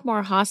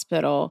 Broadmoor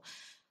Hospital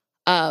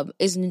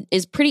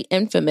is pretty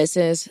infamous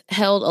and has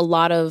held a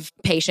lot of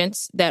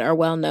patients that are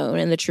well known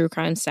in the true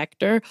crime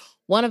sector.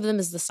 One of them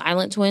is the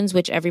Silent Twins,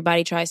 which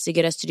everybody tries to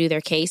get us to do their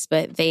case,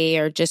 but they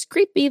are just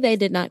creepy. They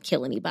did not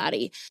kill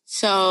anybody.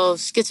 So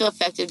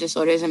schizoaffective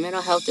disorder is a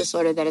mental health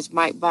disorder that is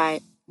marked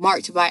by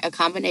a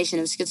combination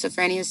of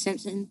schizophrenia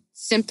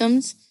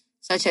symptoms,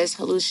 such as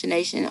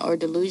hallucination or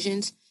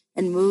delusions,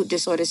 and mood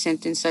disorder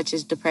symptoms such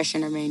as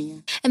depression or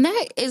mania. And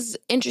that is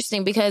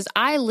interesting because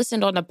I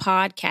listened on a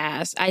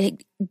podcast. I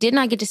did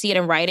not get to see it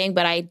in writing,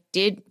 but I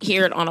did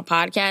hear it on a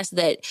podcast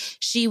that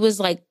she was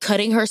like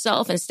cutting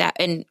herself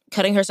and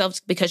cutting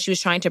herself because she was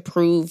trying to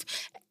prove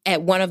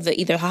at one of the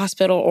either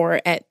hospital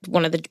or at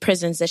one of the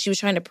prisons that she was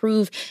trying to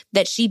prove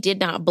that she did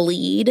not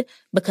bleed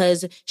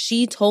because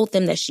she told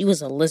them that she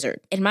was a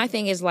lizard. And my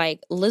thing is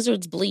like,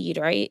 lizards bleed,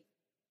 right?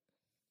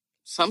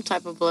 Some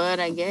type of blood,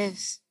 I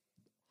guess.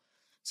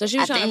 So she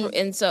was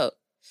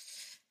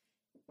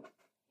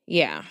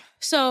yeah.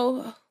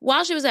 So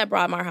while she was at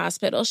Broadmoor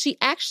Hospital, she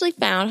actually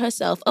found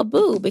herself a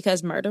boo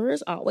because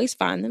murderers always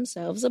find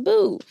themselves a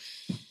boo.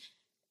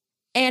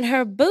 And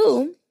her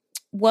boo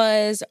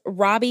was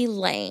Robbie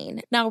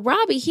Lane. Now,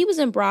 Robbie, he was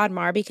in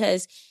Broadmoor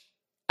because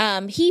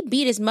he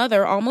beat his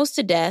mother almost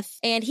to death,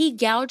 and he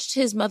gouged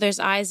his mother's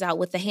eyes out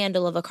with the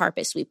handle of a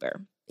carpet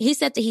sweeper. He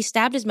said that he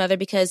stabbed his mother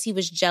because he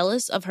was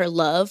jealous of her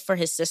love for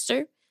his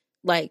sister.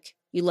 Like,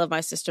 you love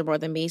my sister more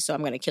than me, so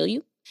I'm going to kill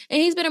you.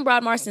 And he's been in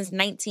Broadmoor since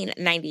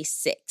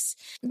 1996.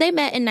 They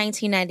met in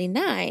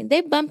 1999. They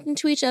bumped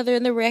into each other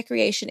in the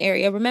recreation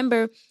area.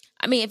 Remember,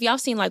 I mean, if y'all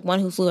seen like One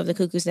Who Flew Over the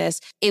Cuckoo's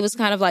Nest, it was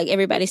kind of like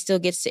everybody still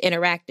gets to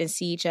interact and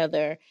see each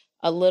other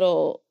a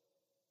little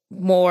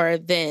more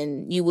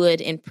than you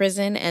would in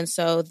prison. And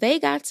so they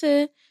got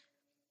to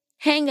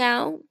hang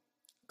out,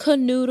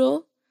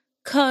 canoodle,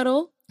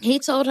 cuddle. He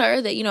told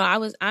her that, you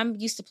know, I'm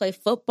used to play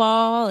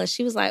football. And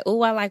she was like,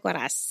 oh, I like what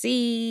I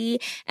see.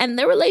 And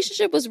their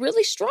relationship was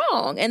really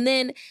strong. And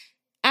then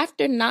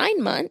after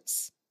 9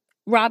 months,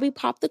 Robbie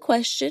popped the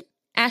question,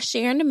 asked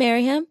Sharon to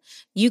marry him.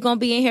 You gonna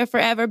be in here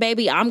forever,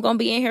 baby? I'm gonna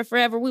be in here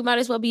forever. We might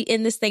as well be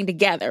in this thing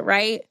together,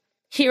 right?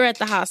 Here at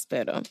the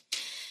hospital.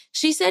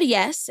 She said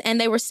yes,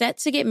 and they were set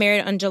to get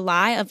married on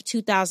July of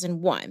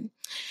 2001.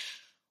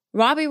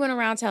 Robbie went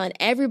around telling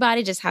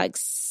everybody just how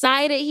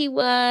excited he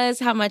was,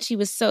 how much he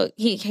was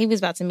he was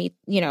about to meet,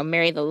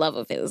 marry the love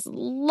of his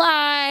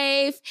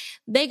life.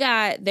 They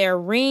got their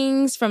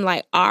rings from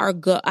like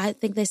Argo. I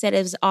think they said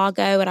it was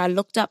Argo, and I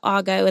looked up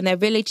Argo, and they're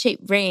really cheap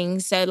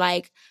rings. So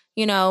like,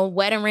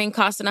 wedding ring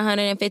costing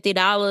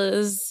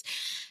 $150.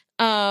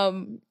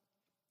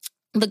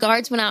 The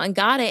guards went out and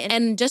got it.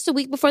 And just a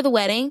week before the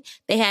wedding,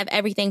 they have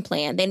everything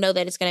planned. They know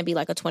that it's going to be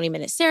like a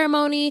 20-minute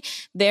ceremony.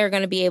 They're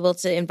going to be able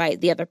to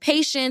invite the other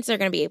patients. They're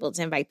going to be able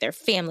to invite their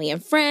family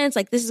and friends.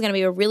 Like, this is going to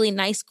be a really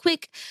nice,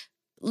 quick,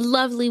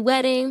 lovely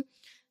wedding.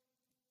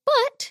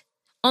 But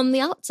on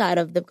the outside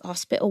of the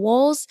hospital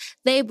walls,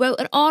 they wrote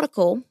an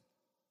article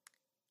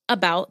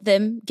about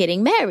them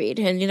getting married.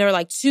 And they're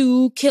like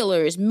two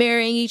killers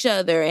marrying each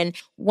other. And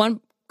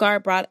one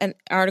guard brought an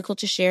article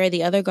to Sharon.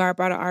 The other guard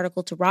brought an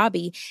article to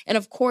Robbie. And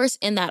of course,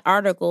 in that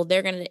article,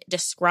 they're going to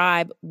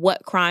describe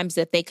what crimes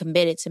that they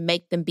committed to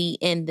make them be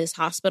in this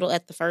hospital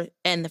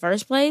in the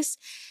first place.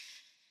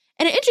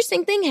 And an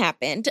interesting thing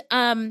happened.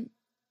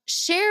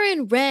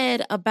 Sharon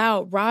read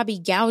about Robbie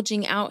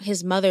gouging out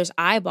his mother's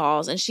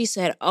eyeballs, and she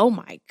said, oh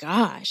my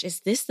gosh,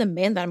 is this the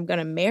man that I'm going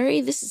to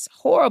marry? This is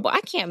horrible.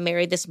 I can't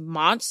marry this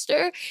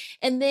monster.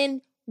 And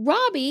then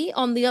Robbie,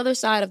 on the other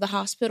side of the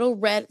hospital,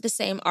 read the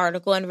same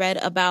article and read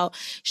about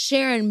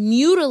Sharon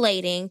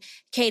mutilating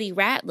Katie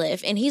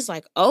Ratliff. And he's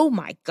like, oh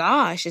my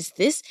gosh, is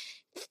this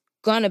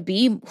going to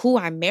be who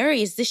I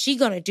marry? Is she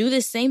going to do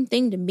the same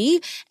thing to me?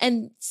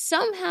 And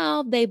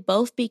somehow they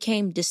both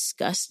became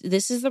disgusted.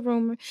 This is the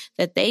rumor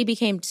that they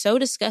became so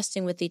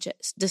disgusting with each other.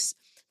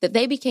 That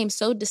they became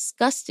so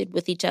disgusted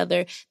with each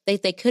other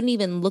that they couldn't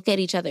even look at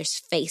each other's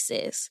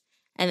faces.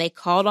 And they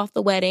called off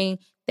the wedding.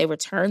 They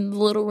returned the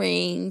little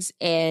rings,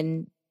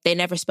 and they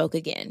never spoke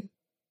again.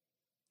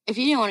 If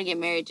you didn't want to get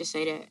married, just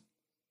say that.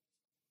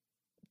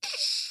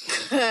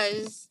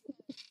 Because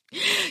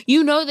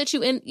I know that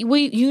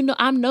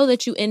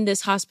you in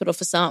this hospital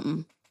for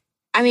something.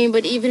 I mean,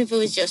 but even if it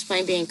was just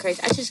plain being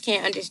crazy, I just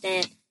can't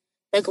understand.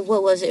 Like,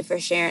 what was it for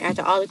Sharon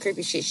after all the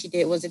creepy shit she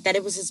did? Was it that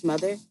it was his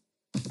mother?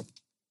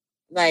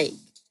 Like,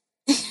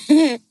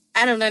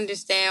 I don't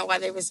understand why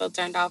they were so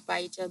turned off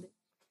by each other.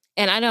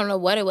 And I don't know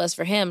what it was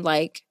for him.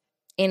 Like,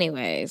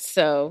 anyways,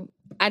 so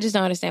I just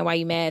don't understand why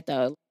you mad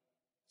though.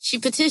 She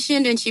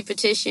petitioned and she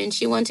petitioned.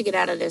 She wanted to get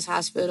out of this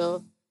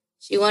hospital.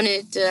 She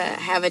wanted to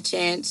have a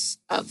chance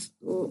of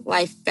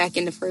life back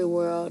in the free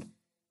world.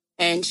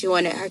 And she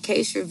wanted her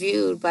case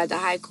reviewed by the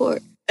high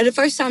court. And the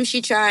first time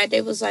she tried,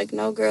 they was like,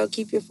 no, girl,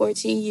 keep your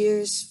 14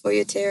 years for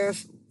your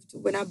tariff.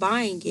 We're not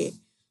buying it.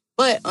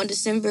 But on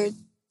December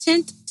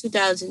 10th,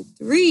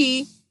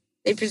 2003,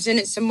 they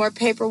presented some more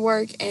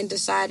paperwork and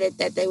decided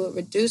that they would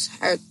reduce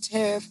her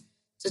tariff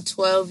to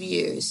 12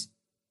 years.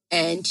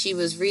 And she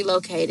was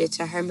relocated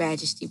to Her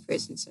Majesty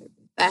Prison Service.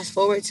 Fast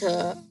forward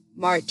to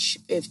March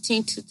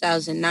 15,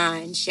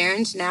 2009.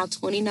 Sharon's now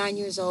 29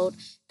 years old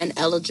and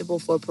eligible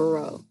for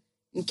parole.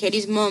 And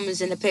Katie's mom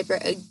is in the paper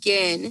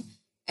again.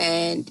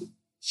 And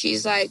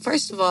she's like,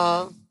 first of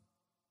all,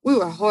 we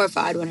were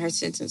horrified when her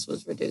sentence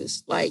was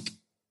reduced. Like,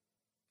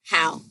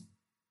 how?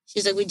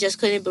 She's like, we just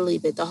couldn't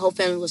believe it. The whole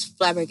family was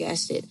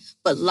flabbergasted.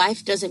 But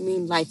life doesn't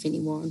mean life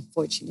anymore,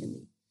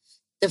 unfortunately.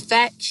 The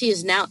fact she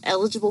is now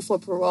eligible for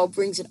parole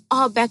brings it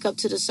all back up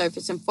to the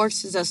surface and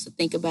forces us to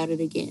think about it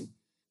again.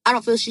 I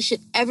don't feel she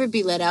should ever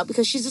be let out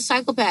because she's a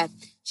psychopath.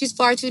 She's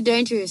far too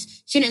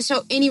dangerous. She didn't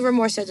show any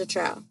remorse at the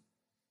trial.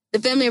 The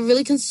family are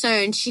really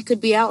concerned she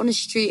could be out on the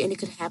street and it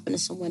could happen to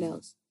someone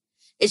else.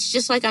 It's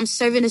just like I'm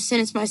serving a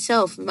sentence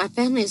myself and my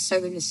family is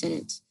serving a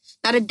sentence.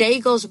 Not a day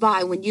goes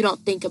by when you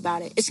don't think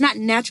about it. It's not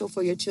natural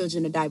for your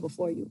children to die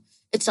before you.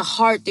 It's a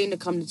hard thing to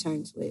come to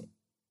terms with.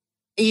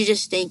 And you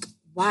just think,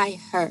 why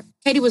her?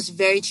 Katie was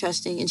very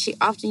trusting, and she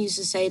often used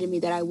to say to me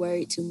that I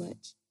worried too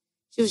much.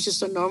 She was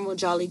just a normal,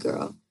 jolly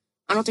girl.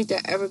 I don't think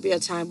there'll ever be a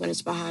time when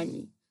it's behind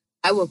me.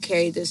 I will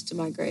carry this to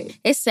my grave.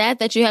 It's sad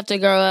that you have to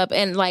grow up.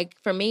 And like,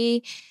 for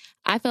me,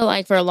 I feel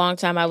like for a long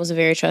time I was a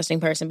very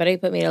trusting person, but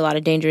it put me in a lot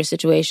of dangerous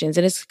situations.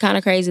 And it's kind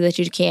of crazy that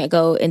you can't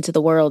go into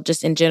the world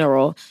just in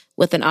general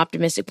with an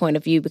optimistic point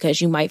of view because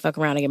you might fuck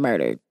around and get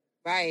murdered.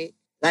 Right.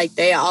 Like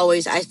they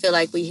always, I feel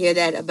like we hear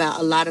that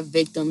about a lot of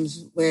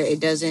victims where it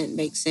doesn't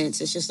make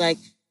sense. It's just like,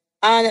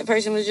 that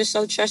person was just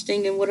so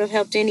trusting and would have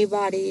helped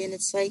anybody. And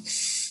it's like,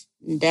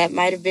 that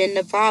might have been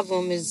the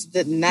problem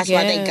and that's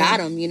why they got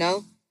them, you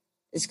know?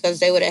 It's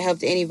because they would have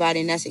helped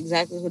anybody and that's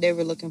exactly who they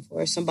were looking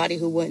for. Somebody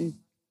who wouldn't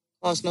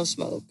cause no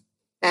smoke.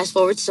 Fast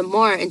forward some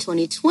more in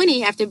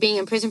 2020, after being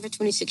in prison for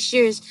 26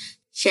 years,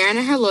 Sharon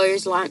and her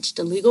lawyers launched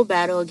a legal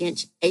battle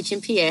against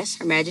HMPS,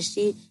 Her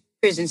Majesty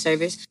Prison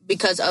Service,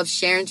 because of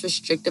Sharon's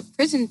restrictive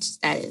prison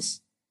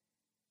status.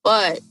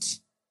 But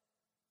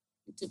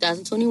in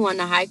 2021,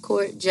 the High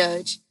Court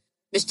judge,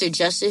 Mr.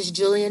 Justice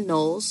Julian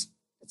Knowles,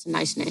 that's a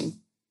nice name,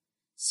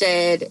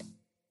 said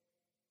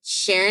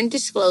Sharon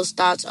disclosed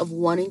thoughts of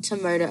wanting to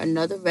murder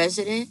another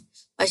resident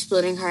by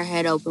splitting her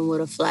head open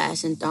with a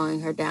flask and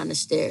throwing her down the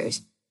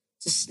stairs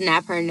to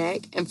snap her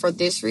neck. And for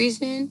this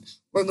reason,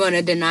 we're going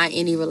to deny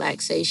any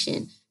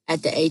relaxation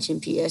at the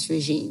HMPS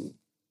regime,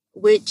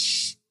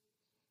 which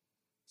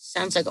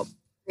sounds like a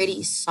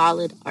pretty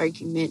solid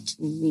argument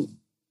to me.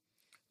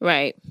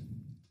 Right.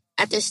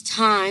 At this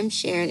time,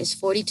 Sharon is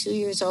 42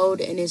 years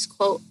old and is,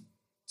 quote,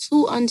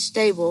 too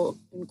unstable,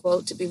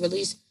 unquote, to be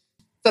released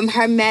from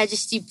Her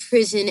Majesty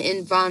Prison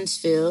in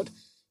Bronzefield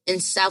in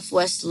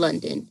southwest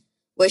London,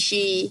 where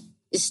she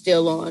is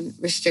still on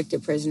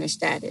restricted prisoner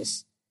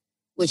status,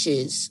 which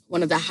is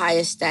one of the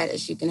highest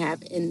status you can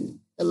have in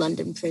the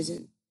London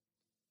prison.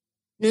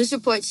 News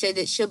reports say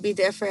that she'll be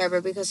there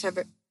forever because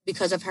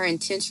of her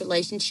intense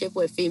relationship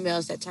with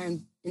females that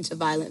turn into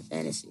violent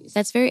fantasies.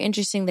 That's very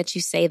interesting that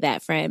you say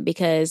that, friend,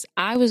 because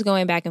I was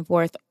going back and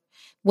forth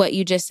what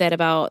you just said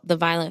about the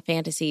violent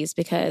fantasies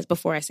because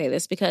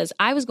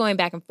I was going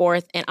back and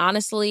forth and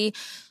honestly,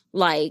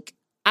 like,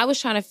 I was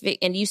trying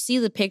to and you see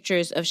the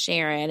pictures of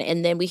Sharon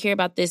and then we hear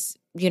about this,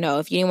 you know,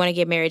 if you didn't want to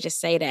get married, just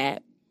say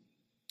that.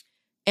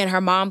 And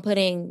her mom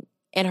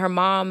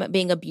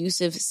being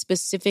abusive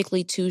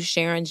specifically to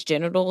Sharon's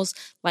genitals.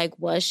 Like,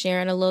 was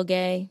Sharon a little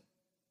gay?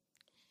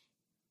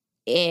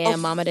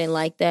 And mama didn't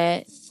like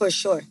that. For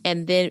sure.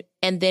 And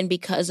then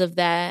because of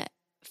that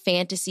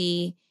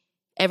fantasy,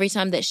 every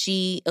time that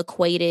she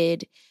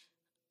equated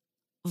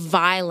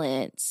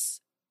violence,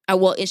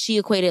 she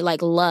equated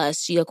like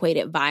lust, she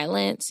equated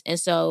violence. And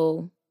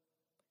so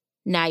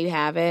now you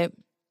have it.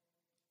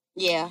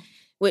 Yeah.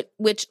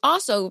 Which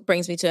also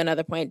brings me to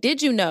another point.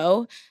 Did you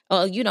know,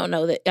 you don't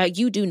know that,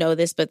 you do know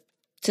this, but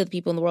to the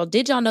people in the world,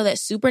 did y'all know that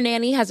Super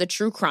Nanny has a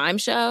true crime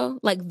show?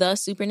 Like The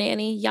Super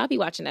Nanny? Y'all be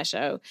watching that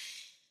show.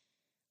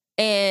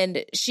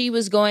 And she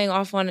was going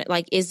off on,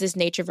 like, is this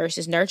nature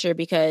versus nurture?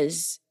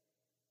 Because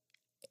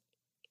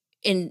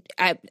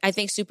I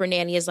think Super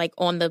Nanny is, like,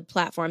 on the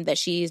platform that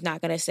she's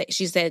not going to say.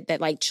 She said that,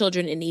 like,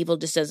 children and evil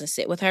just doesn't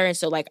sit with her. And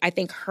so, like, I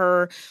think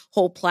her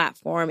whole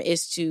platform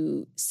is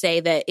to say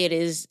that it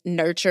is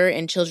nurture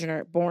and children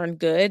are born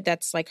good.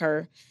 That's, like,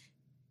 her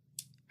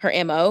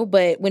MO.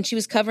 But when she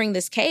was covering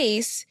this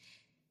case,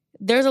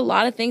 there's a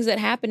lot of things that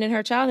happened in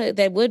her childhood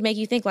that would make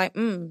you think, like,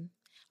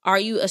 are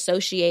you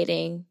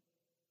associating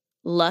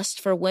lust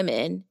for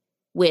women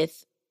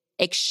with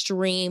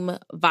extreme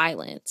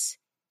violence,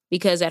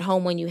 because at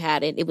home when you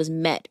had it, it was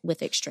met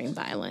with extreme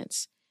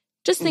violence.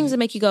 Just things that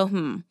make you go,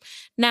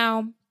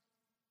 Now,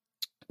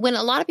 when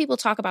a lot of people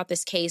talk about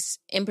this case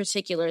in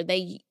particular,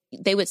 they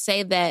would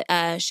say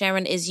that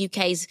Sharon is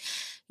UK's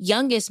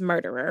youngest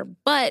murderer.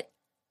 But,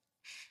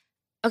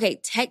 okay,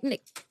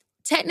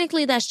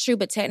 technically that's true,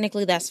 but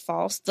technically that's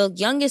false. The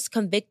youngest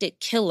convicted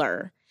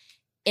killer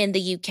in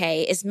the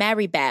UK is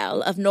Mary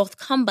Bell of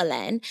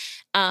Northumberland.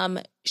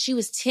 She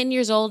was 10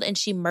 years old and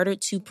she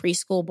murdered 2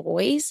 preschool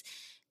boys,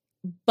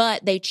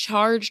 but they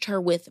charged her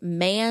with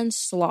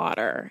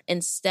manslaughter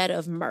instead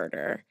of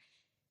murder.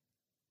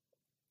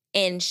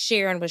 And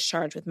Sharon was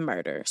charged with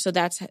murder. So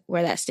that's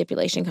where that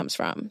stipulation comes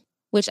from.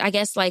 Which I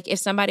guess, like, if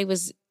somebody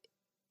was...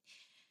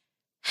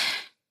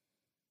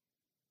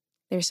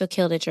 they were still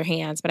killed at your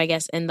hands, but I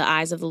guess in the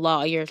eyes of the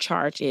law, your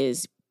charge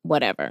is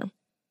whatever.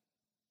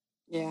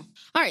 Yeah.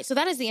 All right, so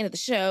that is the end of the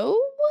show.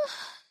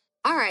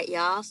 All right,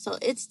 y'all. So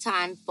it's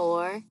time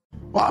for...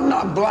 Well, I'm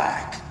not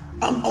black.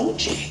 I'm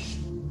OJ.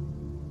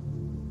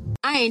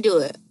 I ain't do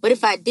it, but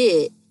if I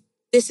did,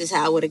 this is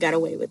how I would have got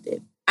away with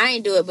it. I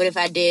ain't do it, but if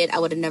I did, I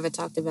would have never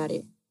talked about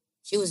it.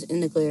 She was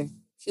in the clear.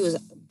 She was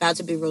about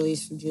to be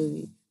released from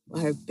juvie,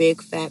 but her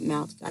big fat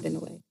mouth got in the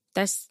way.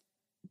 That's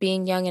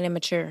being young and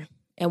immature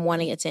and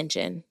wanting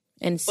attention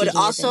and seeking But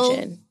also,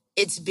 attention.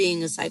 It's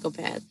being a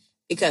psychopath,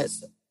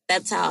 because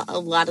that's how a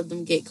lot of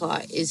them get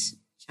caught, is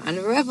trying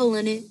to revel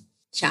in it,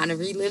 trying to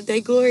relive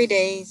their glory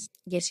days.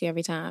 Gets you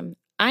every time.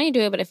 I ain't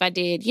do it, but if I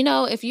did,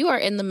 if you are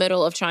in the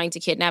middle of trying to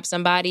kidnap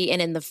somebody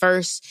and in the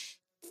first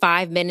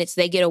 5 minutes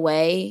they get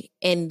away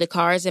and the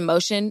car is in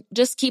motion,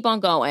 just keep on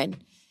going.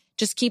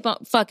 Just keep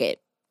on. Fuck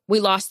it. We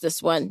lost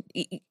this one.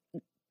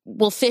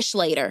 We'll fish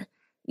later,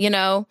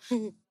 And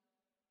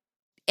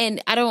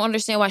I don't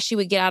understand why she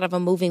would get out of a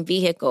moving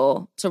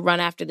vehicle to run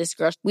after this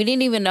girl. We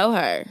didn't even know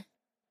her.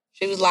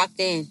 She was locked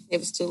in. It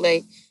was too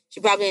late.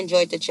 She probably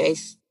enjoyed the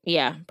chase.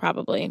 Yeah,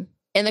 probably.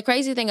 And the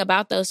crazy thing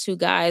about those 2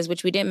 guys,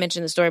 which we didn't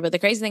mention in the story, but the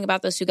crazy thing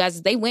about those 2 guys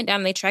is they went down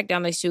and they tracked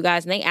down these 2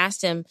 guys and they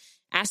asked them,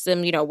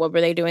 what were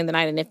they doing the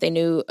night and if they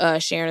knew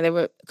Sharon. They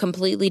were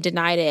completely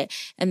denied it.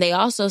 And they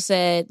also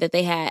said that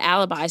they had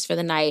alibis for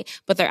the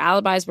night, but their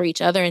alibis were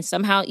each other and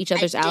somehow each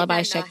other's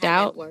alibis checked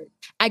out.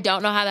 I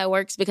don't know how that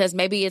works, because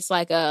maybe it's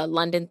like a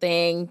London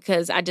thing,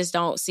 because I just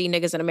don't see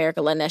niggas in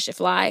America letting that shit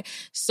fly.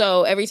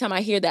 So every time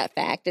I hear that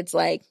fact, it's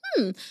like,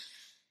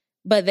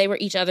 But they were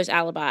each other's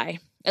alibi.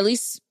 At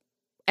least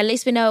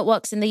we know it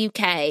works in the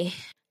UK.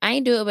 I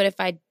ain't do it, but if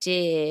I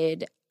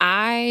did,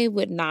 I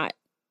would not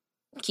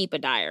keep a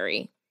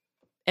diary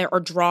or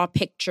draw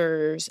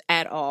pictures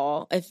at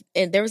all.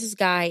 And there was this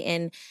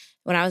guy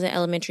when I was in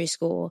elementary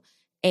school,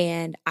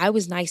 and I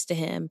was nice to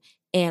him,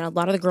 and a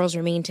lot of the girls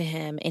were mean to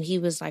him, and he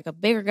was like a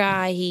bigger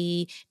guy.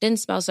 He didn't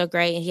smell so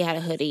great, and he had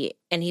a hoodie,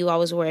 and he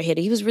always wore a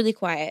hoodie. He was really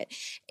quiet,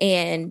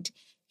 and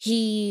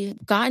he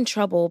got in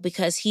trouble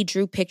because he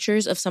drew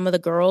pictures of some of the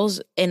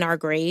girls in our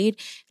grade,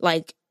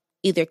 like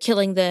either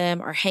killing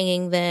them or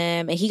hanging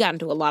them, and he got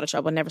into a lot of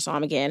trouble. Never saw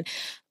him again.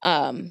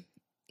 I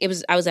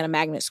was at a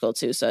magnet school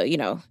too, so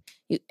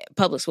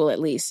public school at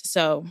least.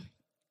 So,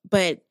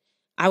 but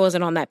I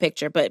wasn't on that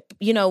picture. But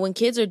when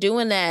kids are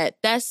doing that,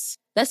 that's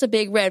a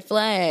big red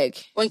flag.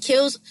 When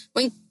kids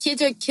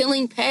are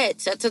killing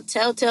pets, that's a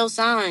telltale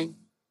sign.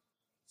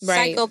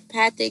 Right.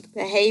 Psychopathic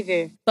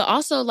behavior. But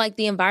also, like,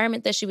 the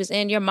environment that she was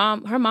in, her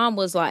mom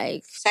was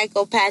like...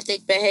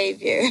 psychopathic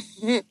behavior.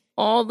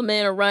 All the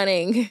men are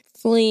running,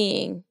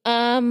 fleeing.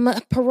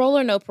 Parole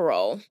or no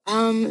parole?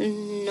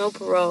 No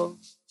parole.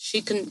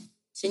 She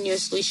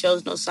continuously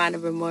shows no sign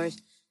of remorse,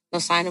 no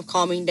sign of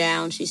calming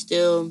down. She's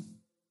still,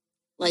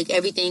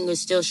 everything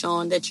is still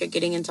showing that you're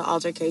getting into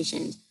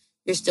altercations.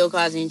 You're still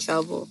causing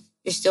trouble.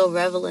 You're still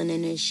reveling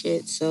in this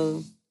shit,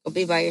 so go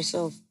be by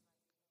yourself.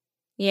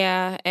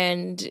 Yeah,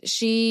 and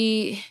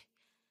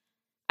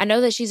I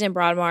know that she's in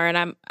Broadmoor,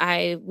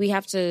 and we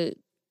have to,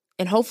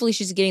 and hopefully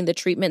she's getting the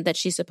treatment that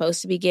she's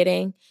supposed to be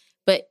getting.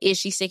 But is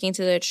she sticking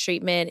to the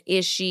treatment?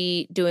 Is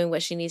she doing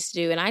what she needs to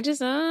do? And I just,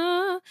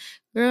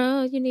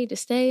 girl, you need to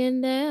stay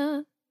in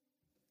there.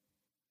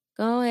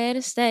 Go ahead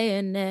and stay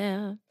in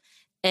there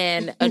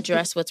and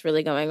address what's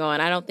really going on.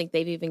 I don't think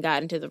they've even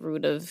gotten to the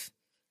root of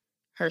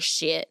her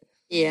shit.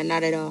 Yeah,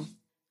 not at all.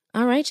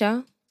 All right,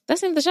 y'all.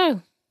 That's the end of the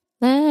show.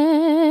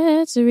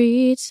 Let's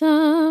read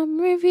some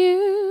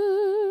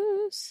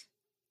reviews.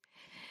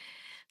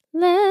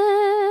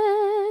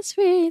 Let's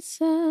read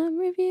some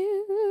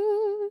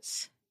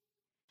reviews.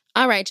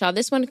 All right, y'all.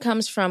 This one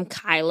comes from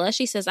Kyla.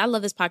 She says, I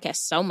love this podcast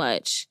so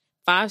much.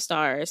 5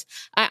 stars.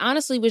 I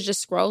honestly was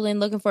just scrolling,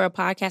 looking for a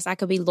podcast I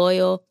could be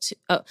loyal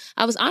to.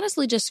 I was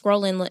honestly just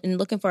scrolling and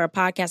looking for a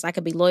podcast I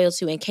could be loyal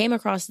to and came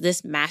across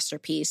this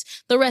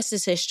masterpiece. The rest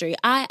is history.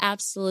 I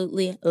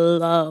absolutely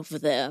love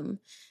them.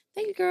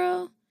 Thank you,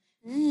 girl.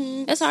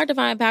 It's hard to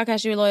find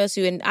podcasts you're loyal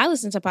to, and I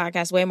listen to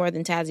podcasts way more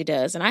than Tazzy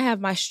does, and I have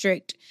my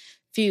strict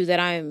few that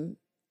I'm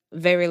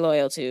very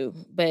loyal to,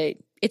 but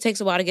it takes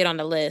a while to get on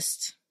the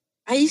list.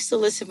 I used to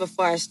listen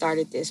before I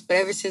started this, but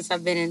ever since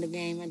I've been in the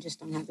game, I just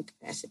don't have the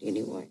capacity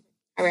anymore.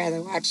 I'd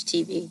rather watch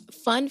TV.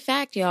 Fun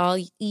fact, y'all.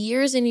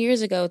 Years and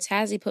years ago,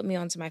 Tazzy put me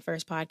onto my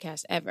first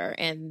podcast ever,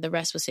 and the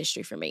rest was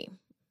history for me.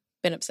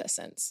 Been obsessed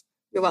since.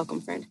 You're welcome,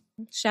 friend.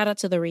 Shout out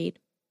to the Read.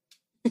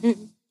 They gonna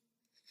be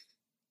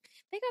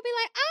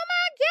like, oh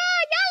my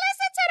God, y'all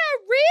listen to the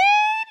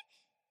Read?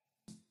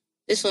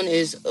 This one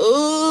is,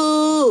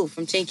 ooh,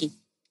 from Tinky.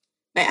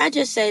 May I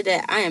just say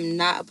that I am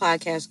not a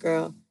podcast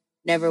girl.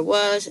 Never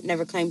was,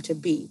 never claimed to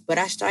be. But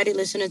I started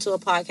listening to a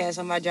podcast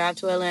on my drive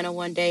to Atlanta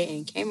one day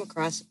and came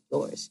across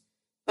yours.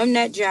 From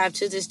that drive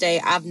to this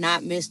day, I've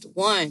not missed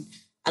one.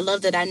 I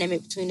love the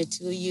dynamic between the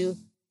two of you.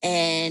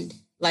 And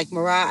like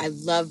Mariah, I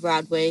love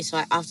Broadway, so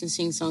I often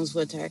sing songs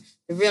with her.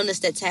 The realness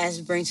that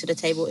Taz brings to the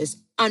table is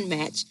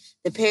unmatched.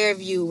 The pair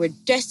of you were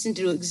destined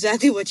to do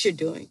exactly what you're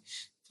doing.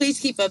 Please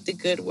keep up the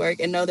good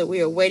work and know that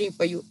we are waiting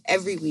for you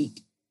every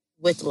week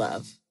with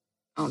love.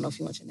 I don't know if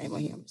you want your name on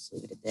here. I'm just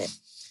leave it at that.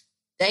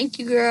 Thank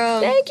you, girl.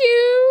 Thank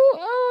you.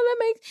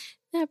 Oh,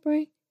 that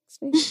brings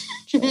me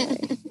joy.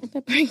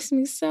 That brings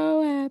me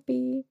so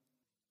happy.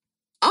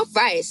 All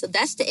right, so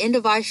that's the end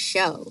of our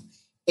show.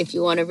 If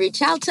you want to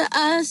reach out to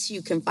us,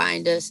 you can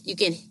find us. You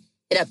can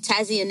hit up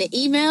Tazzy in the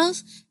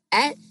emails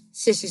at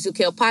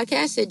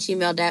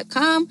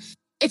sisterswhokillpodcast@gmail.com.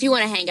 If you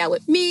want to hang out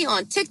with me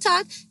on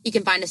TikTok, you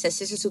can find us at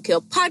Sisters Who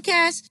Kill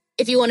Podcast.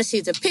 If you want to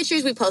see the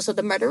pictures we post of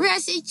the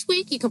murderess each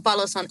week, you can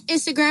follow us on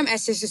Instagram at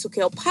Sisters Who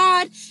Kill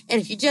Pod.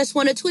 And if you just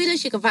want to tweet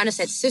us, you can find us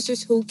at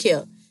Sisters Who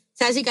Kill.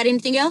 Tazzy, got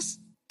anything else?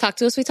 Talk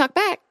to us, we talk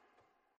back.